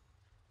 4.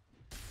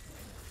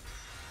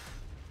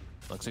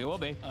 Looks like it will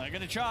be. They're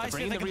going to try.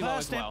 Bring in the reload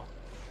as well.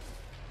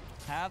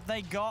 Have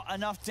they got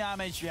enough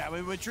damage? Yeah,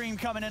 with Dream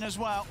coming in as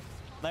well.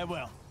 They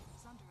will.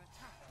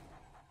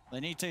 They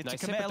need to nice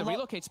commit hit, but a the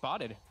relocate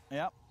spotted.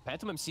 Yep.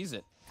 Pantomime sees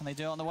it. Can they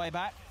do it on the way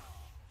back?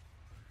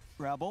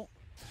 Rebel.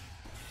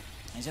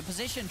 He's in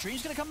position.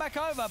 Dream's going to come back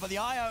over, but the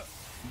IO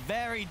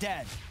very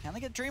dead. Can they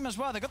get Dream as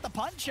well? They got the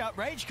punch up.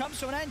 Rage comes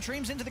to an end.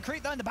 Dream's into the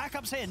creep though, and the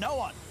backup's here. No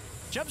one.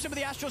 Jumps in with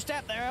the Astral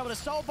Step. They're able to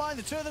soul bind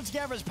the two of them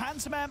together as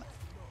Pantomime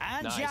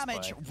and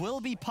Yamich will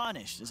be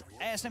punished. As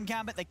ASM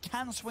Gambit, they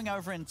can swing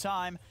over in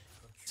time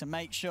to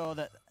make sure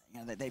that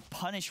they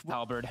punish...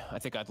 Halberd. I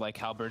think I'd like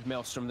Halberd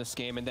Maelstrom this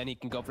game, and then he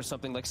can go for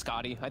something like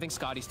Scotty. I think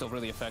Scotty's still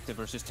really effective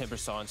versus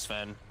Timbersaw and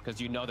Sven,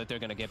 because you know that they're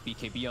going to get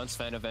BKB on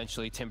Sven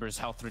eventually. Timber's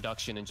health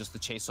reduction and just the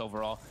chase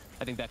overall.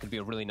 I think that could be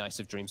a really nice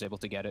if Dream's able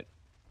to get it.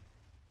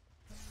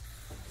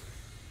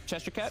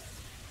 Cheshire Cat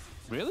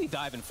really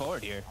diving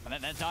forward here. I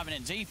mean, they're diving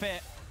in deep here,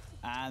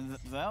 and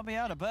they'll be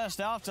able to burst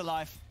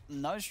Afterlife.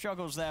 No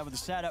struggles there with the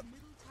setup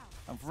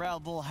of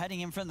Rebel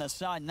heading in from the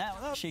side. Now,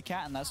 Cheshire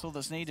Cat, and that's all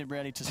that's needed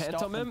really to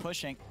stop them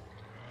pushing.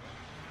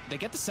 They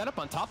get the setup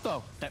on top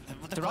though.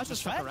 They're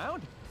just stuck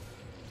around.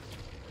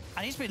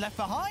 And he's been left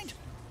behind.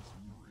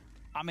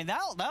 I mean,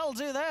 that'll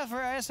do there for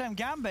ASM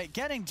Gambit.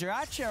 Getting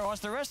Dracho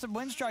whilst the rest of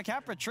Winstrike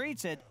have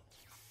retreated.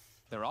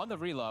 They're on the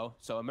reload,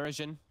 so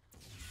Immersion,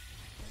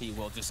 he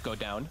will just go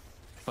down.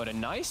 But a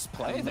nice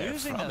play there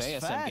from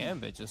ASM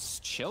Gambit,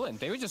 just chilling.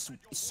 They were just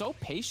so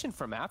patient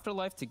from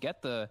Afterlife to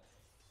get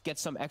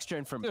some extra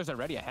information. There's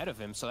already ahead of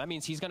him, so that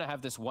means he's going to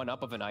have this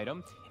one-up of an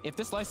item. If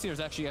this Lifesteal is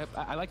actually,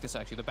 I like this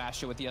actually. The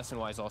Bastion with the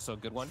SNY is also a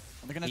good one.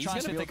 They're going to try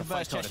and see if they can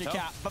burst Cheshire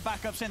Cat, but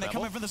backups in. They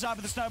come in from the side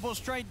with the snowball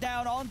straight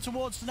down on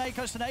towards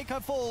Snako.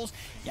 Snako falls.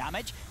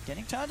 Yamich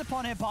getting turned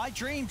upon here by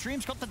Dream.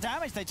 Dream's got the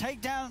damage. They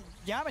take down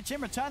Yamich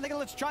in return. They're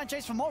going to try and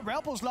chase for more.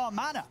 Relball's low on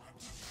mana.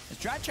 As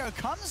Dracho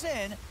comes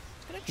in,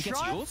 he's going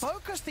to try and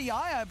focus the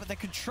IO, but they're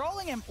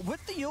controlling him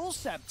with the Yule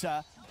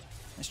Scepter.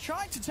 He's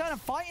trying to turn a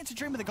fight into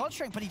Dream with the God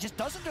Strength, but he just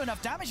doesn't do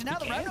enough damage, and now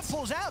the Remnant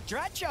pulls out.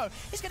 Dracho,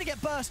 he's going to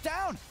get burst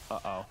down.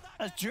 Uh-oh.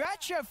 As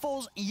Dracho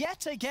falls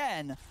yet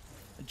again,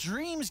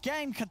 Dream's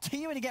game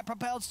continuing to get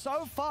propelled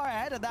so far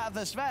ahead of that of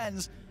the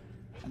Svens.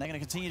 And they're going to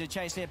continue to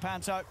chase here.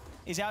 Panto,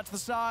 he's out to the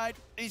side.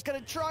 He's going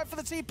to try for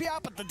the TP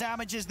out, but the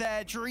damage is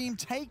there. Dream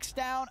takes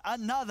down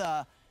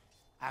another.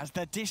 As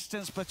the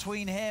distance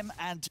between him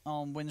and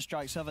on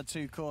Winstrike's other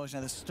two cores, you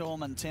know, the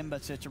Storm and Timber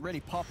to really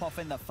pop off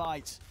in the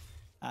fight.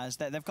 As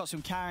they've got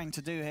some carrying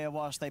to do here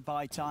whilst they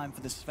buy time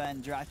for the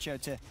Sven Dracho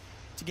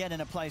to get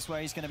in a place where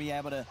he's going to be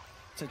able to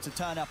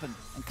turn up and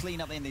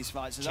clean up in these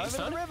fights. As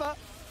over the river,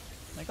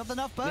 they got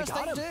enough burst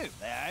they do.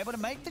 They're able to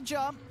make the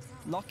jump,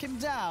 lock him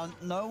down,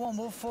 no one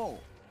will fall.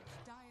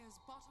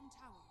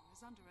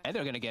 And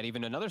they're going to get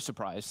even another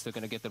surprise. They're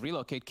going to get the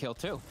relocate kill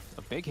too.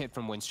 A big hit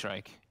from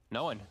Winstrike.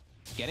 No one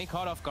getting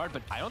caught off guard,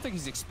 but I don't think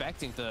he's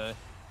expecting the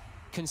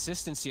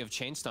consistency of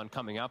chain stun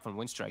coming out from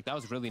Winstrike. That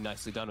was really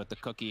nicely done with the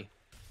cookie.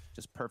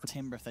 Just perfect.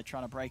 Timber if they're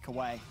trying to break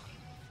away.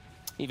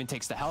 Even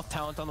takes the health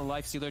talent on the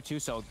Lifestealer too,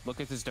 so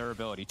look at his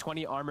durability.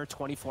 20 armor,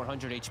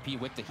 2400 HP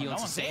with the heal and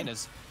sustain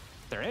as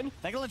they're in.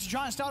 They're going to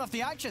try and start off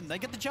the action. They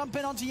get the jump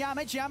in onto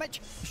Yamich.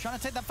 Yamich is trying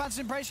to take that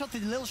fancy embrace off. The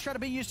little shredder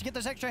being used to get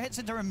those extra hits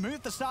in to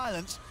remove the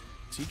silence.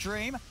 See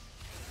Dream.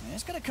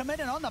 He's going to come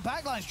in and on the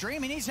backlines.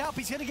 Dream, he needs help.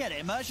 He's going to get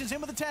it. Immersion's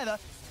in with the tether.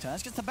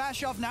 Turns, gets the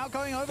bash off. Now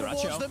going over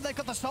towards them. They've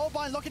got the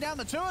soulbind looking down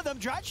the two of them.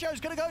 Dracho's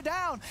going to go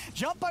down.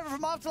 Jump over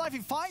from Afterlife. He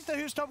finds the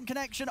Who's-Stop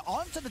connection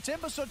onto the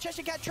Timber Sword.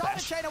 Cheshire Cat trying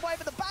to chain away,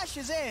 but the bash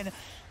is in.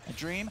 A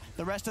Dream,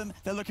 the rest of them,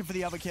 they're looking for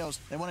the other kills.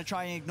 They want to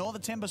try and ignore the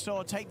Timber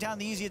Sword, take down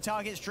the easier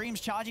targets. Dream's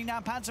charging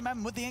down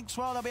Pantomem with the Ink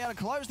Swirl. They'll be able to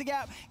close the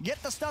gap,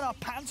 get the stun off.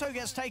 Panto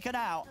gets taken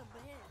out.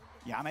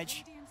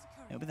 Yamich,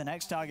 he'll be the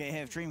next target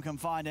here if Dream can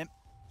find him.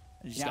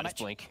 He's got his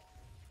blink.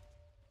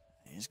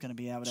 He's going to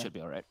be able to... Should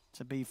be all right.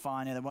 To be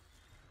fine here.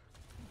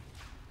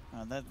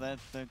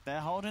 They're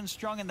holding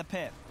strong in the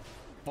pit.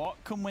 What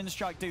can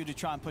Winstrike do to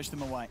try and push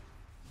them away?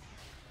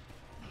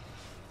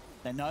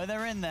 They know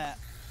they're in there.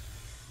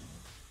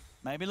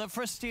 Maybe look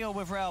for a steal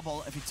with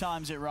Relball if he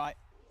times it right.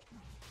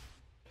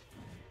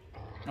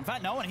 In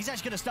fact, no one. He's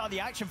actually going to start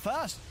the action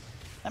first.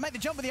 They make the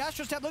jump with the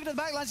Astral Step. Looking at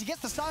the backlines. He gets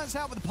the silence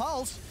out with the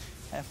pulse.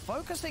 They're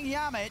focusing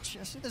Yamich.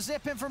 I see the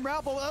zip in from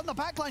Relball on the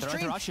backline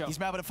stream.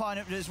 He's able to find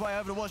his way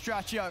over towards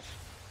Dracho.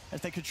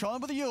 As they control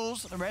him with the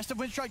Yules, the rest of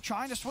Winstrike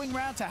trying to swing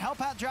around to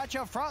help out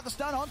Dracho. Throw out the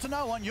stun onto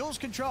no one. Yules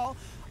control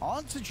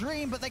onto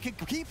Dream, but they can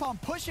keep on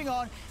pushing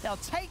on. They'll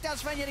take down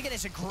Sven yet again.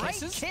 It's a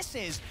great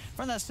kisses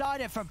from the side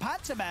here from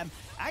Pantomem.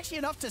 Actually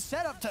enough to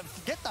set up to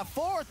get the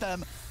four of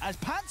them, as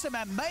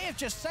Pantomem may have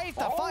just saved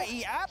the fight.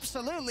 He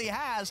absolutely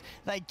has.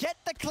 They get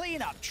the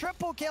cleanup.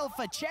 Triple kill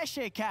for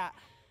Cheshire Cat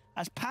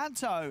as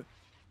Panto,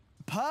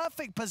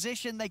 perfect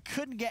position. They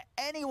couldn't get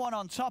anyone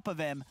on top of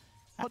him.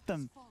 Put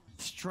them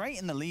straight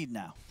in the lead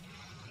now.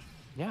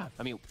 Yeah,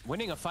 I mean,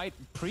 winning a fight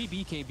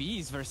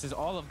pre-BKBs versus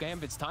all of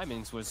Gambit's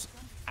timings was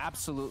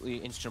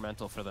absolutely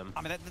instrumental for them.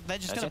 I mean, they're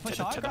just going to push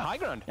to the high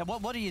ground. Yeah,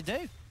 what do you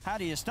do? How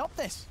do you stop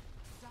this?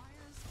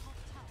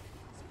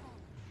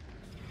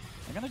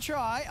 They're going to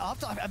try.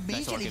 Afterlife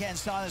immediately getting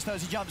silenced though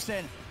as he jumps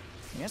in.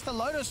 He gets the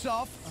Lotus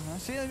off.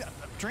 See,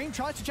 Dream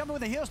tries to jump in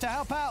with the heals to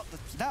help out.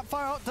 That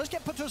fire out does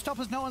get put to a stop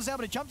as no one's able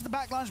to jump to the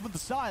backlines with the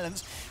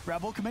silence.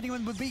 Rebel committing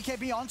with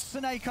BKB onto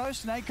Snako.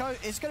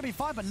 Snako is going to be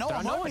fine, but no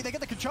one won't be. They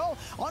get the control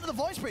onto the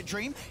Void Spirit.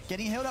 Dream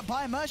getting healed up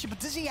by Immersion, but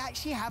does he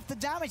actually have the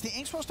damage? The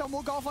Inkswell Stone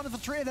will go off onto the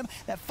three of them.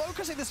 They're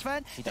focusing the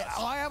Sven. They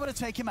are able to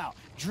take him out.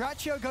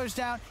 Dracho goes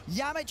down.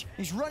 Yamich,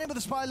 he's running with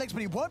the spider legs,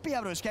 but he won't be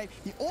able to escape.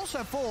 He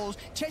also falls.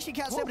 Cheshire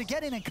Cat's able to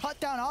get in and cut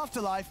down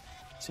Afterlife.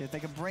 See if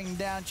they can bring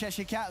down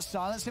Cheshire Cat.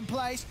 Silence in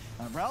place.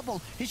 And Relball,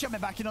 he's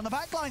jumping back in on the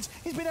backlines.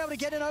 He's been able to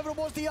get in over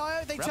towards the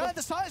IO. They turn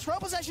the silence.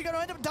 Relball's actually going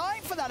to end up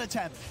dying for that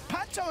attempt.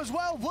 Panto as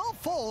well will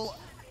fall.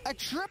 A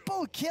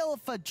triple kill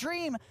for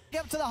Dream.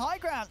 Get up to the high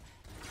ground.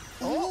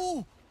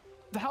 Oh,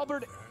 the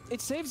halberd,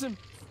 it saves him.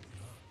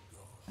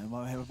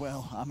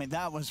 Well, I mean,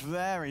 that was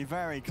very,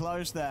 very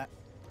close there.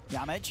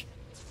 Yamich,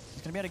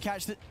 he's going to be able to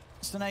catch the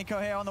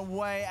Snako here on the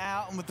way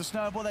out. And with the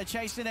snowball, they're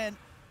chasing in.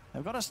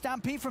 They've got a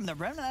stampede from the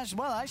Remnant as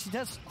well. Actually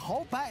does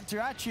hold back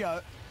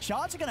Dracho.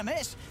 Shards are going to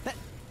miss.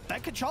 They're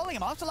controlling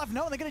him. Afterlife,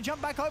 no, and they're going to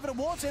jump back over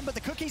towards him, but the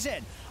cookie's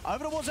in.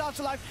 Over towards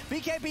Afterlife.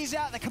 BKB's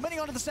out. They're committing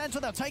onto the center.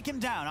 They'll take him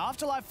down.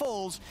 Afterlife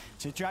falls.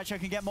 Citracho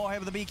can get more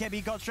here with the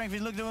BKB. Got strength.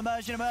 He's looking to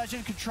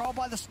immersion. Controlled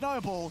by the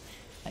snowball.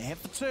 They hit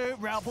for two.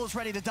 Railball's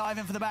ready to dive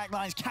in for the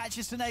backlines.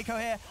 Catches Seneko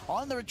here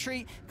on the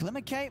retreat.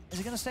 Glimmer Cape, is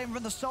it going to save him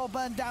from the soul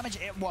burn damage?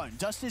 It won't.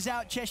 Dust is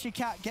out. Cheshire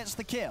Cat gets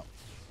the kill.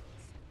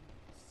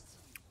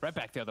 Right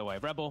back the other way.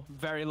 Rebel,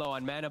 very low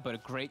on mana, but a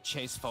great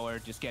chase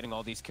forward, just getting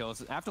all these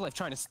kills. Afterlife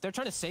they're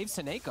trying to save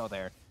Seneko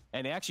there,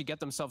 and they actually get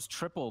themselves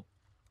triple.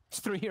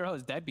 3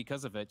 heroes dead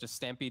because of it. Just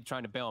Stampede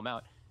trying to bail him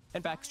out.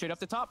 And back straight up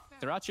the top.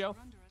 Dyrachyo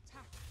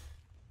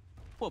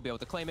will be able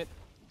to claim it.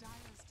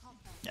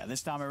 Yeah,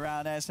 this time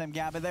around, ASM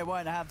Gambit, they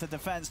won't have the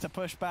defense to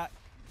push back.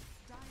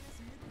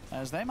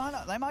 As they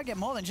might get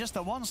more than just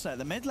the one set.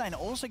 The mid lane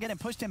also getting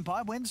pushed in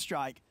by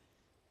Winstrike.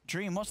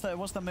 Dream, what's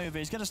the move?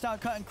 He's going to start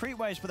cutting creep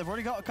waves, but they've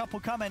already got a couple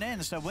coming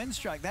in, so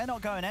Winstrike, they're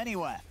not going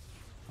anywhere.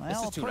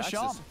 They'll push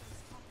on.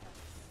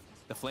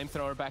 The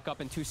flamethrower back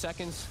up in 2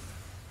 seconds.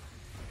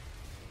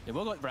 It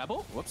will go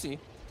Rebel. Whoopsie.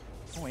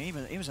 Oh, he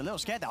was a little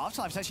scared. The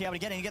Afterlife's actually able to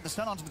get in and get the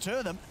stun onto the two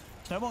of them.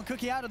 Snowball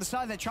Cookie out of the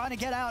side. They're trying to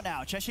get out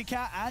now. Cheshire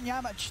Cat and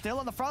Yamach still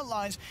on the front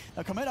lines.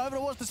 They'll come in over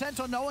towards the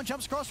center. No one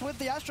jumps across with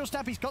the Astral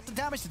Step. He's got the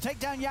damage to take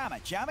down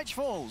Yamach. Yamach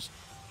falls.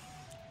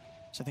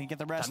 So they can get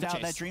the rest out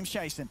there. Dream's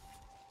chasing.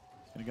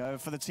 Gonna go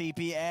for the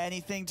TP.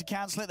 Anything to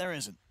cancel it? There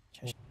isn't.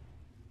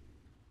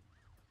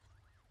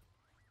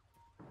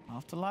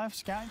 Afterlife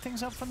scouting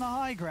things up from the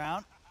high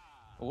ground.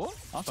 Oh,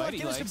 Afterlife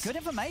giving us some good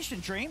information,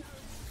 Dream.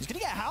 He's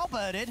gonna get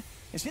halberded.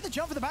 You see the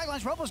jump for the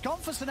backlines. Rebel's gone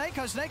for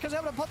Seneko. Seneko's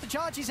able to pop the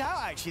charge. He's out,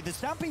 actually. The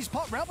Stampede's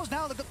popped. Rebel's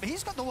now,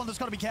 he's got the one that's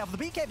got to be careful.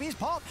 The BKB's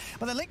popped,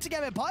 but they're linked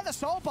together by the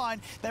Soulbind.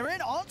 They're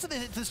in onto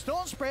the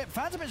Storm Spirit.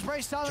 Phantom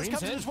Embrace Silence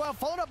comes in as well,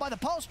 followed up by the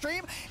Pulse.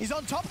 Dream, he's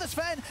on top of the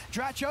Sven.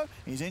 Dracho,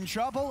 he's in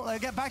trouble. They'll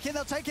get back in,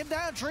 they'll take him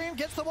down. Dream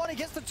gets the one, he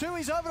gets the two.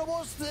 He's over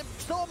towards the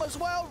Storm as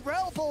well.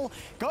 Rebel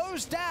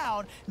goes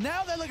down.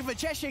 Now they're looking for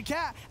Cheshire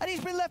Cat, and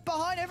he's been left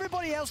behind.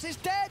 Everybody else is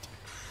dead.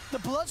 The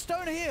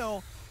Bloodstone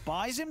heal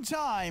buys him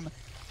time.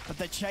 But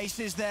the chase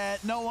is there.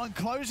 No one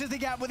closes the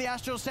gap with the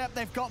Astral Step.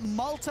 They've got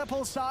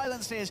multiple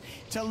silences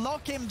to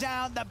lock him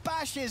down. The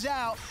bash is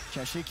out.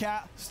 Cheshire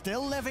Cat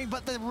still living,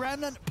 but the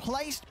Remnant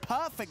placed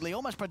perfectly,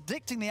 almost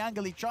predicting the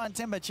angle he tried and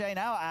Timber Chain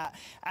out at.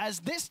 As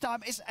this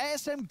time, it's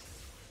ASM.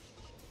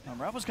 And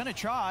Rebel's going to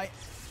try.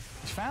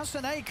 He's found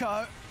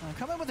Seneko.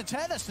 Coming with the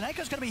tether.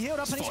 Seneko's going to be healed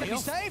up and he's going to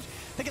be saved.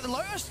 They get the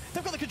Lotus.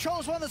 They've got the control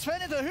as well. That's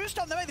Sven into the Who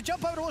Stop. They make the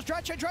jump over towards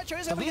Dracho. Dracho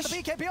is able to get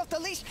the BKB off the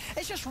leash.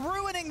 It's just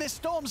ruining this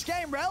Storm's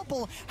game.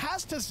 Rebel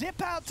has to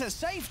zip out to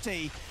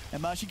safety.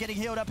 Immersion getting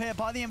healed up here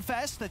by the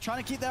Infest. They're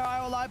trying to keep their eye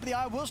alive, but the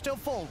eye will still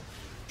fall.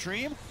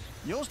 Dream.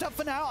 You'll stop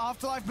for now.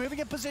 Afterlife moving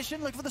in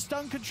position, looking for the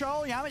stun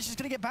control. Yamach is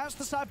going to get bounced to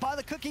the side by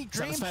the Cookie.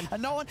 Dream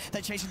and no one.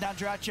 They're chasing down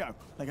Dyrachyo.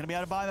 They're going to be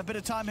able to buy him a bit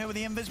of time here with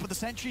the Invis, but the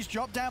sentries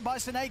dropped down by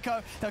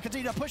Seneko. They'll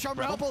continue to push on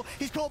Rebel.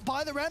 He's caught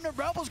by the Remnant.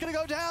 Rebel's going to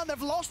go down.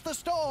 They've lost the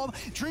Storm.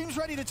 Dream's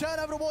ready to turn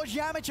over towards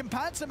Yamach and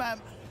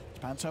Pantomam.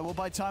 Panto will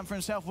buy time for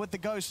himself with the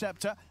Ghost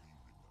Scepter.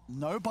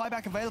 No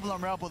buyback available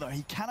on Rebel, though.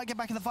 He cannot get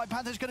back in the fight.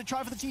 Panto's going to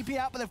try for the TP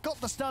out, but they've got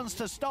the stuns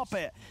to stop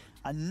it.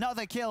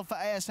 Another kill for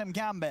ASM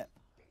Gambit.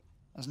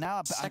 There's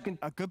now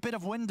a good bit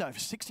of window.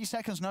 60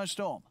 seconds, no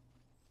Storm.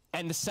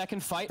 And the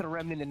second fight, the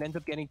Remnant, and ends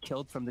up getting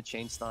killed from the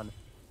chain stun.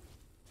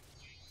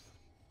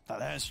 But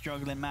they're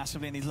struggling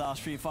massively in these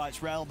last few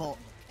fights. Rebel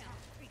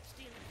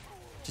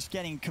just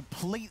getting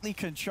completely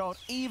controlled,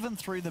 even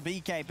through the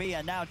BKB,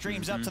 and now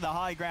Dream's up to the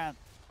high ground.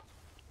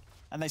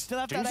 And they still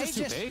have that Aegis.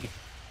 Too big.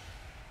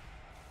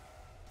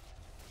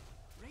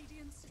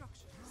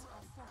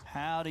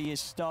 How do you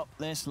stop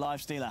this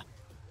Lifestealer?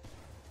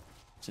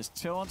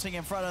 Just taunting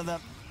in front of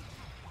them.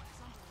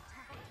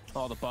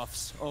 All the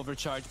buffs,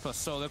 Overcharge plus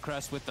Solar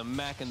Crest with the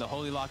mech and the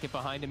Holy Locket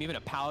behind him. Even a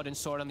Paladin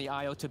Sword on the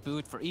IO to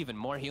boot for even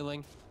more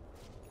healing.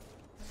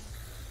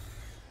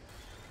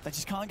 They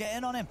just can't get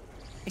in on him.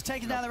 He's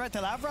taking down the red.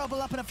 They'll have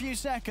Rebel up in a few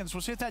seconds.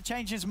 We'll see if that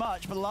changes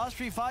much, but the last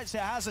few fights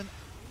it hasn't.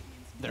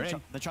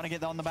 They're trying to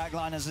get on the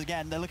backliners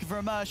again. They're looking for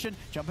Immersion.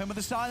 Jump in with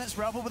the silence.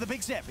 Rebel with a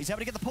big zip. He's able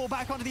to get the pull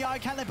back onto the eye.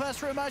 Can they burst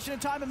through Immersion in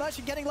time?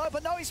 Immersion getting low,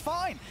 but no, he's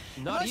fine.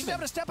 Immersion's able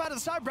to step out of the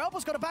side.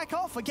 Rebel's got to back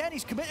off. Again,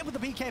 he's committed with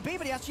the BKB,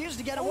 but he has to use it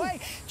to get away.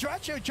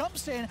 Dracho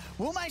jumps in.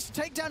 Will manage to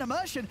take down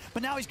Immersion,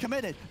 but now he's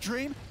committed.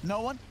 Dream,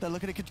 no one. They're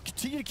looking to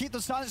continue to keep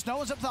the silence. No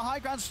one's up to the high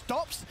ground.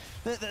 Stops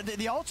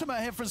the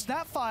ultimate here from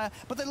Snapfire,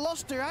 but they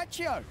lost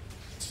Dyrachyo.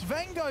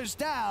 Sven goes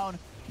down.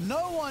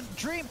 No one,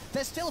 Dream,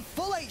 they're still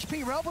full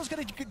HP. Rebel's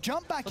going to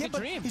jump back in,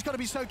 but he's got to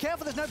be so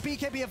careful. There's no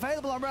BKB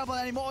available on Rebel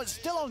anymore. It's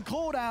still on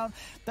cooldown.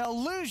 They'll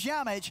lose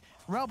Yamach.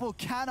 Rebel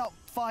cannot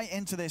fight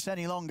into this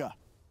any longer.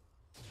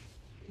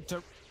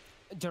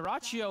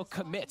 Dyrachyo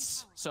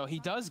commits, so he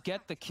does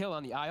get the kill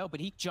on the IO, but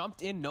he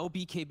jumped in, no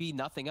BKB,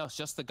 nothing else,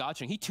 just the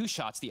Gotching. He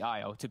two-shots the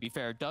IO, to be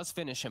fair, does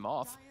finish him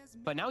off,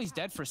 but now he's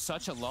dead for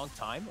such a long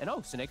time. And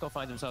Seneko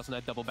finds himself in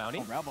that double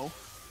bounty.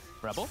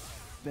 Rebel.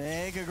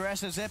 Big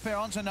aggressive zip here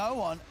onto no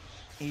one.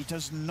 He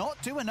does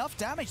not do enough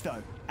damage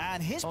though.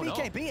 And his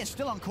BKB is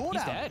still on cooldown.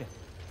 He's dead.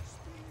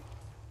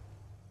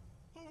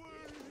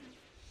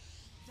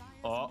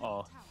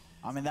 Uh-oh.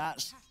 I mean,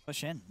 that's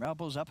push in.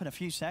 Rebel's up in a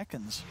few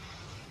seconds.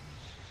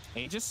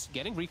 Aegis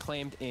getting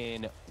reclaimed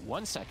in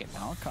 1 second.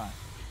 Okay.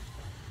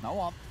 No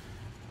one.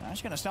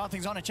 That's going to start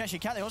things on in Cheshire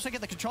Cat. They also get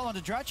the control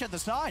onto Dratch at the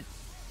side.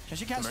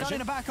 Cheshire Cat starting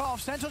to back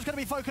off. Centaur's going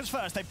to be focused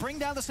first. They bring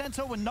down the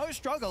Centaur with no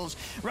struggles.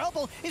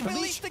 Relbel is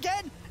released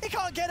again. He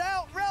can't get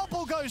out.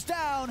 Relbel goes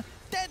down.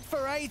 Dead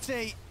for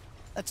 80.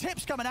 A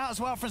tip's coming out as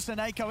well from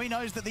Seneko. He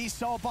knows that these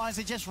soul binds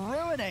are just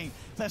ruining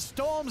the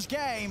Storm's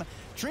game.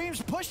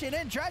 Dream's pushing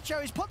in. Dracho,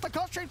 he's put the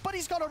constraint, but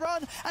he's got to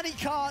run, and he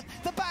can't.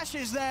 The bash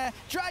is there.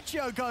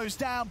 Dracho goes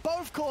down.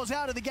 Both cores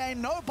out of the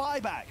game. No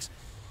buybacks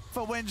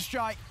for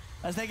Winstrike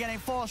as they're getting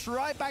forced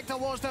right back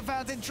towards the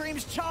fountain.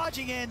 Dream's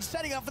charging in,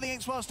 setting up for the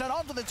Inkswell stun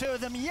onto the two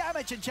of them.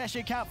 Yamich and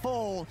Cheshire Cat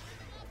fall.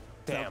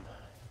 Damn.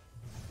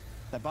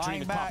 They're buying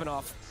Dream is back. popping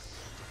off.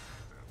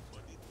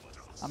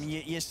 I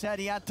mean, you said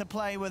he had to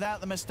play without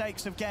the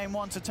mistakes of game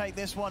one to take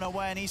this one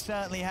away, and he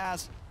certainly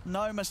has.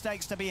 No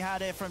mistakes to be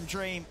had here from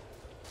Dream,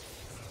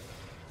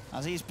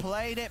 as he's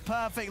played it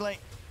perfectly.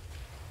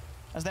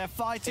 As they're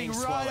fighting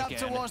right up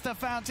towards the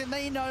fountain,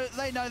 they know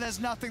there's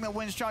nothing that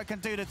Winstrike can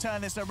do to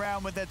turn this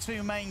around with their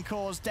two main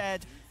cores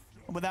dead,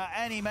 without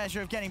any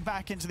measure of getting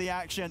back into the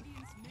action.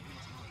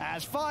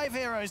 As 5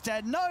 heroes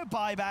dead, no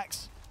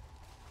buybacks.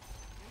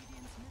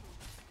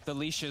 The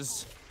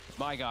leashes.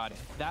 My God,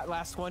 that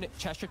last one,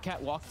 Cheshire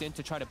Cat walked in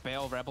to try to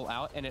bail Rebel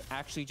out, and it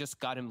actually just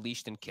got him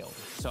leashed and killed.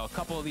 So a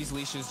couple of these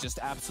leashes just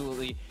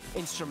absolutely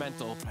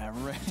instrumental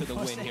to the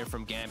win here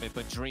from Gambit.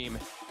 But Dream,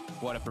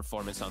 what a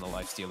performance on the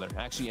Lifestealer.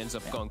 Actually ends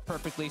up going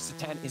perfectly.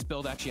 Satan, his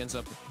build actually ends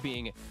up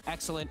being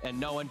excellent, and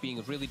no one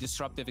being really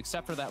disruptive,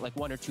 except for that like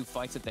 1 or 2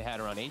 fights that they had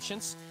around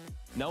Ancients.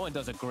 No one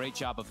does a great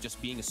job of just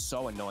being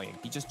so annoying.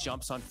 He just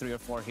jumps on 3 or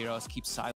 4 heroes, keeps silent.